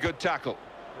very good tackle.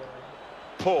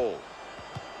 Paul.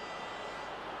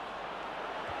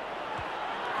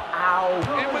 Ow!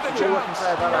 In with a chance.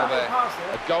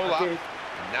 A goal up. And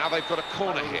now they've got a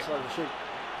corner here.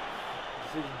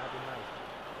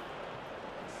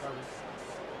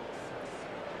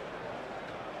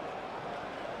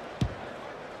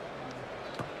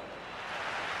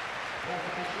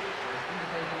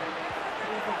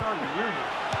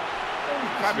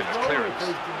 Fabulous clearance.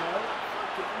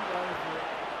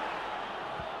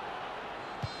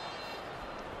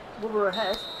 Well, we're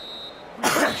ahead.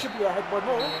 We should be ahead by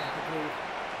more.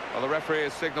 Well, the referee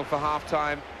has signalled for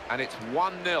half-time, and it's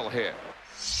 1-0 here.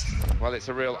 Well, it's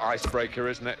a real icebreaker,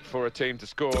 isn't it, for a team to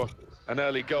score an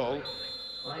early goal.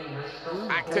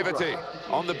 Activity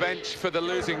on the bench for the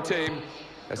losing team.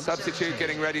 A substitute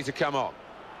getting ready to come on.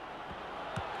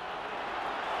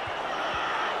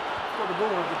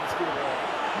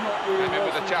 Came in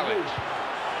with a challenge.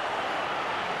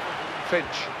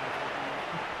 Finch.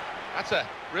 That's a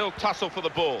real tussle for the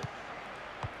ball.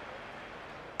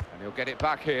 And he'll get it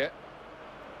back here.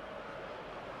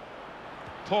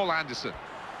 Paul Anderson.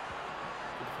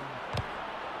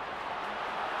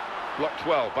 Blocked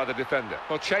well by the defender.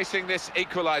 Well, chasing this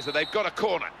equaliser, they've got a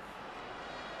corner.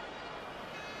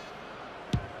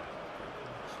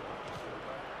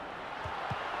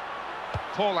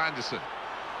 Paul Anderson.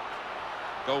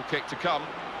 Goal kick to come.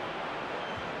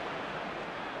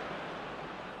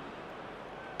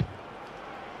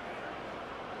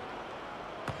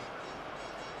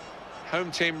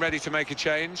 Home team ready to make a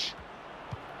change.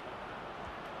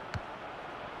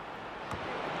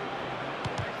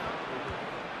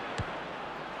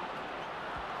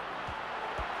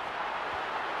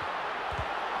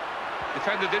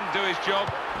 Defender didn't do his job,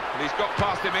 and he's got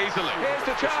past him easily. Here's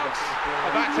the chance. Oh,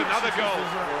 that's another goal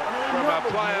from a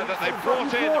player that they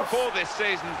brought in for this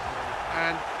season,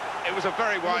 and it was a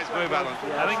very wise move, Alan.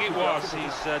 I think it was.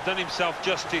 He's done himself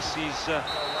justice. He's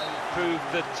proved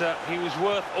that he was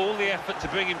worth all the effort to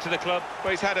bring him to the club. Well,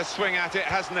 he's had a swing at it,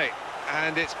 hasn't he?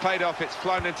 And it's paid off. It's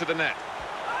flown into the net.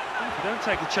 You don't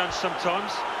take a chance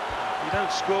sometimes. You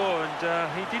don't score, and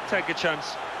he did take a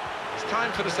chance. It's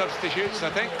time for the substitutes, I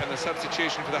think, and the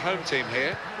substitution for the home team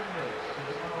here.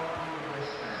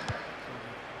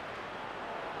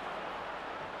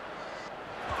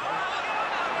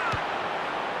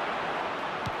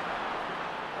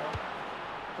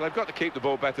 Well, they've got to keep the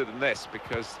ball better than this,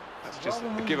 because that's just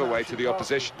a giveaway to the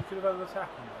opposition. You could have had an attack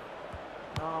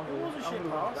on that. It was a shit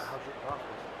pass.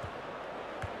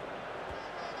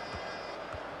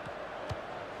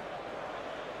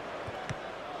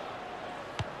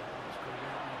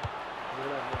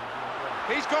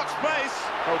 He's got space.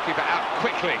 Goalkeeper out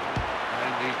quickly,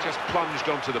 and he's just plunged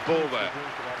onto the ball there.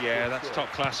 Yeah, that's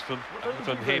top class from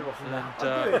him,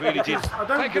 and really did.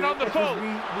 Taken on the full. We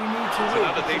need to It's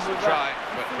another decent try,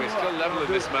 but we're still level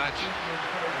in this match.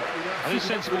 I think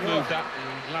sensible move that.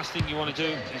 Last thing you want to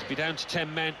do is be down to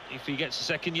 10 men if he gets a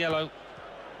second yellow.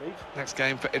 Next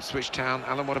game for Ipswich Town.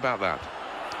 Alan, what about that?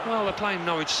 Well, they're playing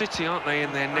Norwich City, aren't they,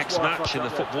 in their next match in the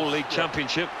Football League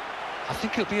Championship? I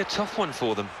think it'll be a tough one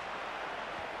for them.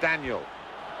 Daniel.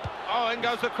 Oh, in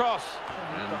goes the cross.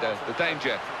 And the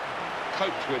danger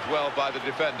coped with well by the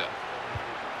defender.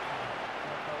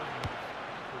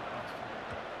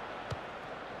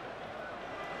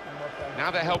 Now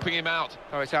they're helping him out.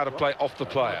 Oh, it's out of play off the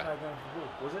player.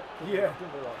 Was it? Yeah.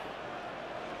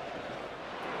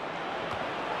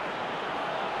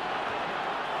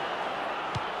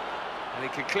 And he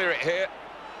can clear it here.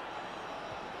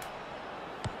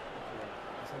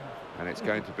 And it's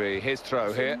going to be his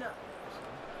throw here.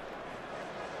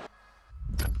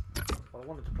 I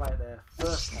wanted to play it there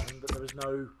first time, but there was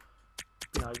no,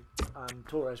 you know,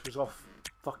 Torres was off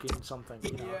fucking something.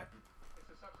 You know? Yeah.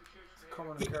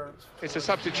 Common occurrence. It's a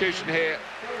substitution here,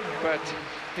 but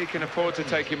he can afford to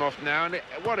take him off now. And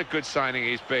what a good signing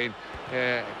he's been,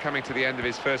 coming to the end of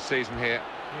his first season here.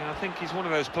 Yeah, I think he's one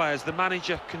of those players the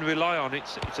manager can rely on.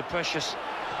 It's a precious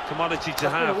commodity to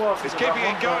have. He's keeping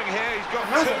it going here. He's got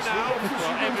two now.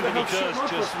 Well, everything he does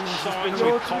just shines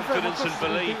with confidence and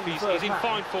belief. He's in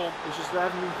fine form. It's just they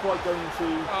haven't been quite going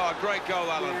to. Oh, great goal,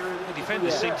 Alan. The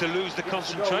defenders seem to lose the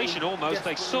concentration almost.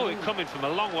 They saw it coming from a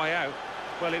long way out.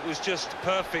 Well, it was just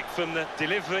perfect from the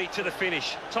delivery to the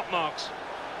finish. Top marks.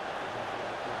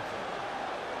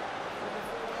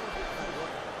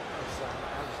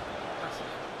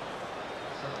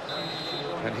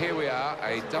 And here we are,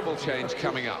 a double change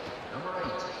coming up.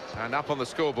 And up on the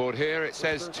scoreboard here, it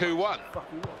says 2-1.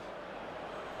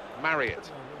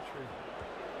 Marriott.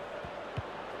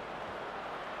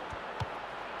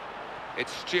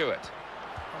 It's Stewart.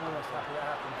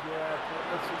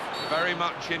 Very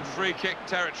much in free kick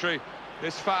territory,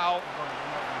 this foul.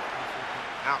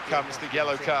 Out comes the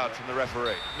yellow card from the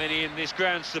referee. Many in this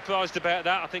ground surprised about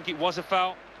that. I think it was a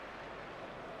foul.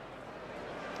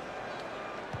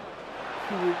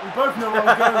 We both know what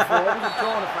we're going for. Trying to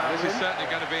foul this is certainly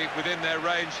going to be within their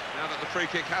range now that the free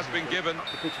kick has been given.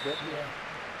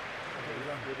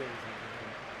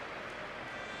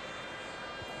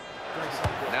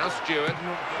 Now Stewart.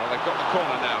 Well, they've got the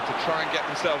corner now to try and get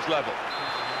themselves level.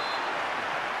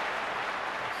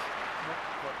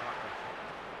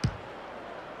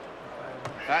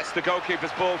 That's the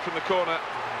goalkeeper's ball from the corner.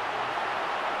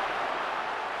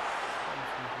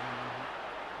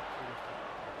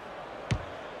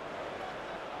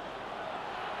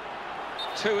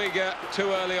 Too eager, too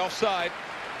early offside.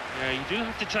 Yeah, you do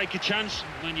have to take a chance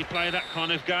when you play that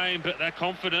kind of game, but they're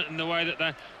confident in the way that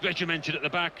they're regimented at the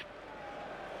back.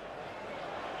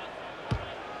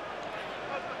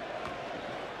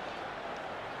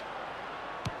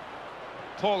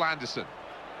 Paul Anderson.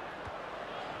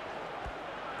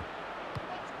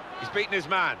 He's beaten his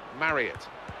man, Marriott.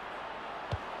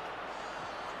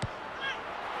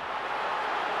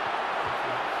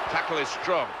 Tackle is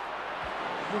strong.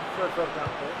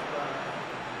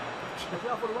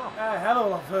 Hell of a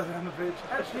lot further down the pitch.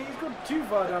 Actually, he's gone too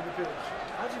far down the pitch.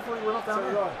 How do you thought he went off down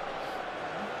there? Right.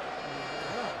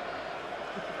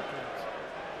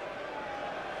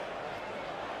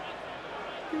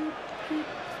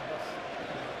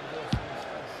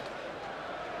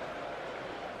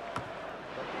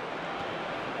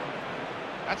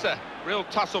 That's a real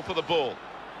tussle for the ball.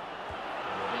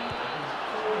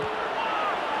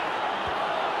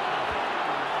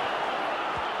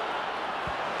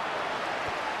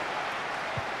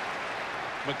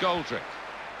 McGoldrick.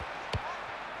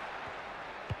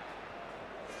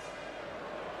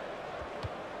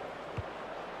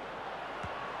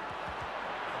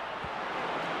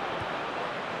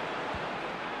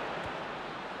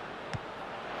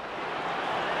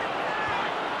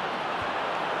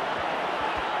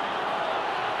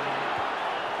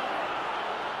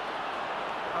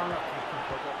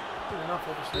 Good enough,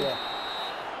 obviously. Yeah.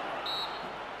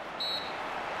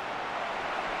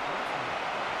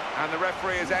 And the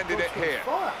referee has ended it here.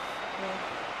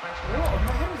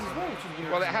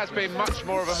 Well, it has been much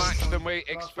more of a match than we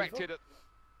expected.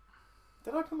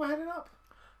 Did I put my heading up?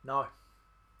 No.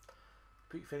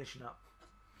 Put you finishing up.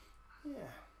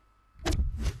 Yeah.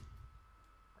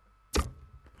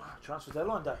 Transfer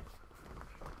deadline day.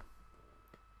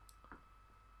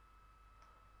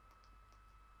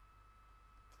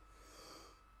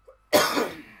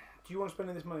 Do you want to spend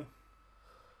this money?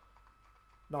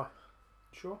 No.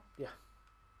 Sure? Yeah.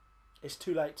 It's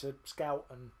too late to scout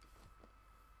and...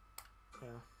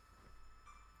 Yeah.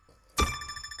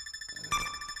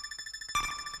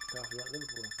 Don't have to like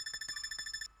Liverpool then.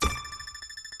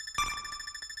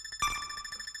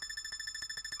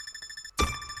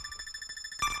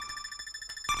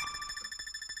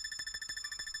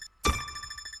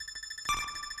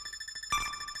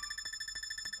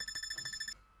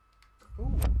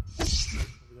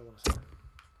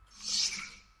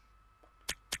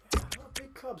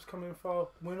 Clubs coming far.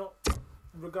 We're not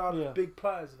regarded as big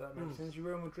players, if that makes sense. Your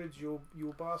Real Madrid's, your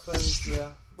Barcelona's.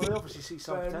 Yeah. Well, they obviously see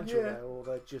some potential there, or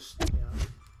they're just, you know,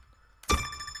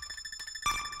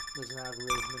 there's an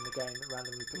algorithm in the game that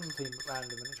randomly picks a team at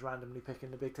random, and it's randomly picking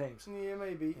the big teams. Yeah,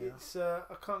 maybe. Yeah. It's I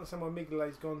can't understand why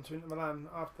Mignolet's gone to Inter Milan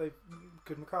after they,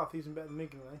 because McCarthy isn't better than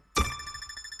Mignolet.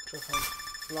 Which I find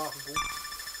laughable.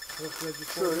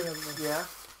 True. Yeah.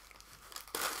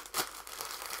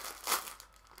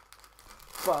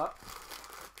 But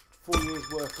 4 years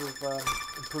worth of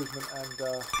improvement and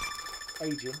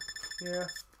ageing. Yeah.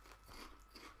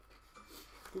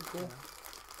 Good call. Yeah.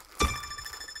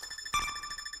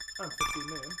 And 15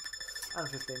 million. And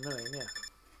 15 million, yeah.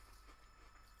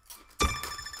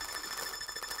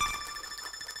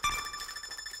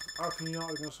 I reckon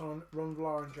United are going to sign Ron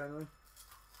Vlaar in January.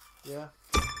 Yeah.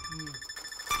 Mm.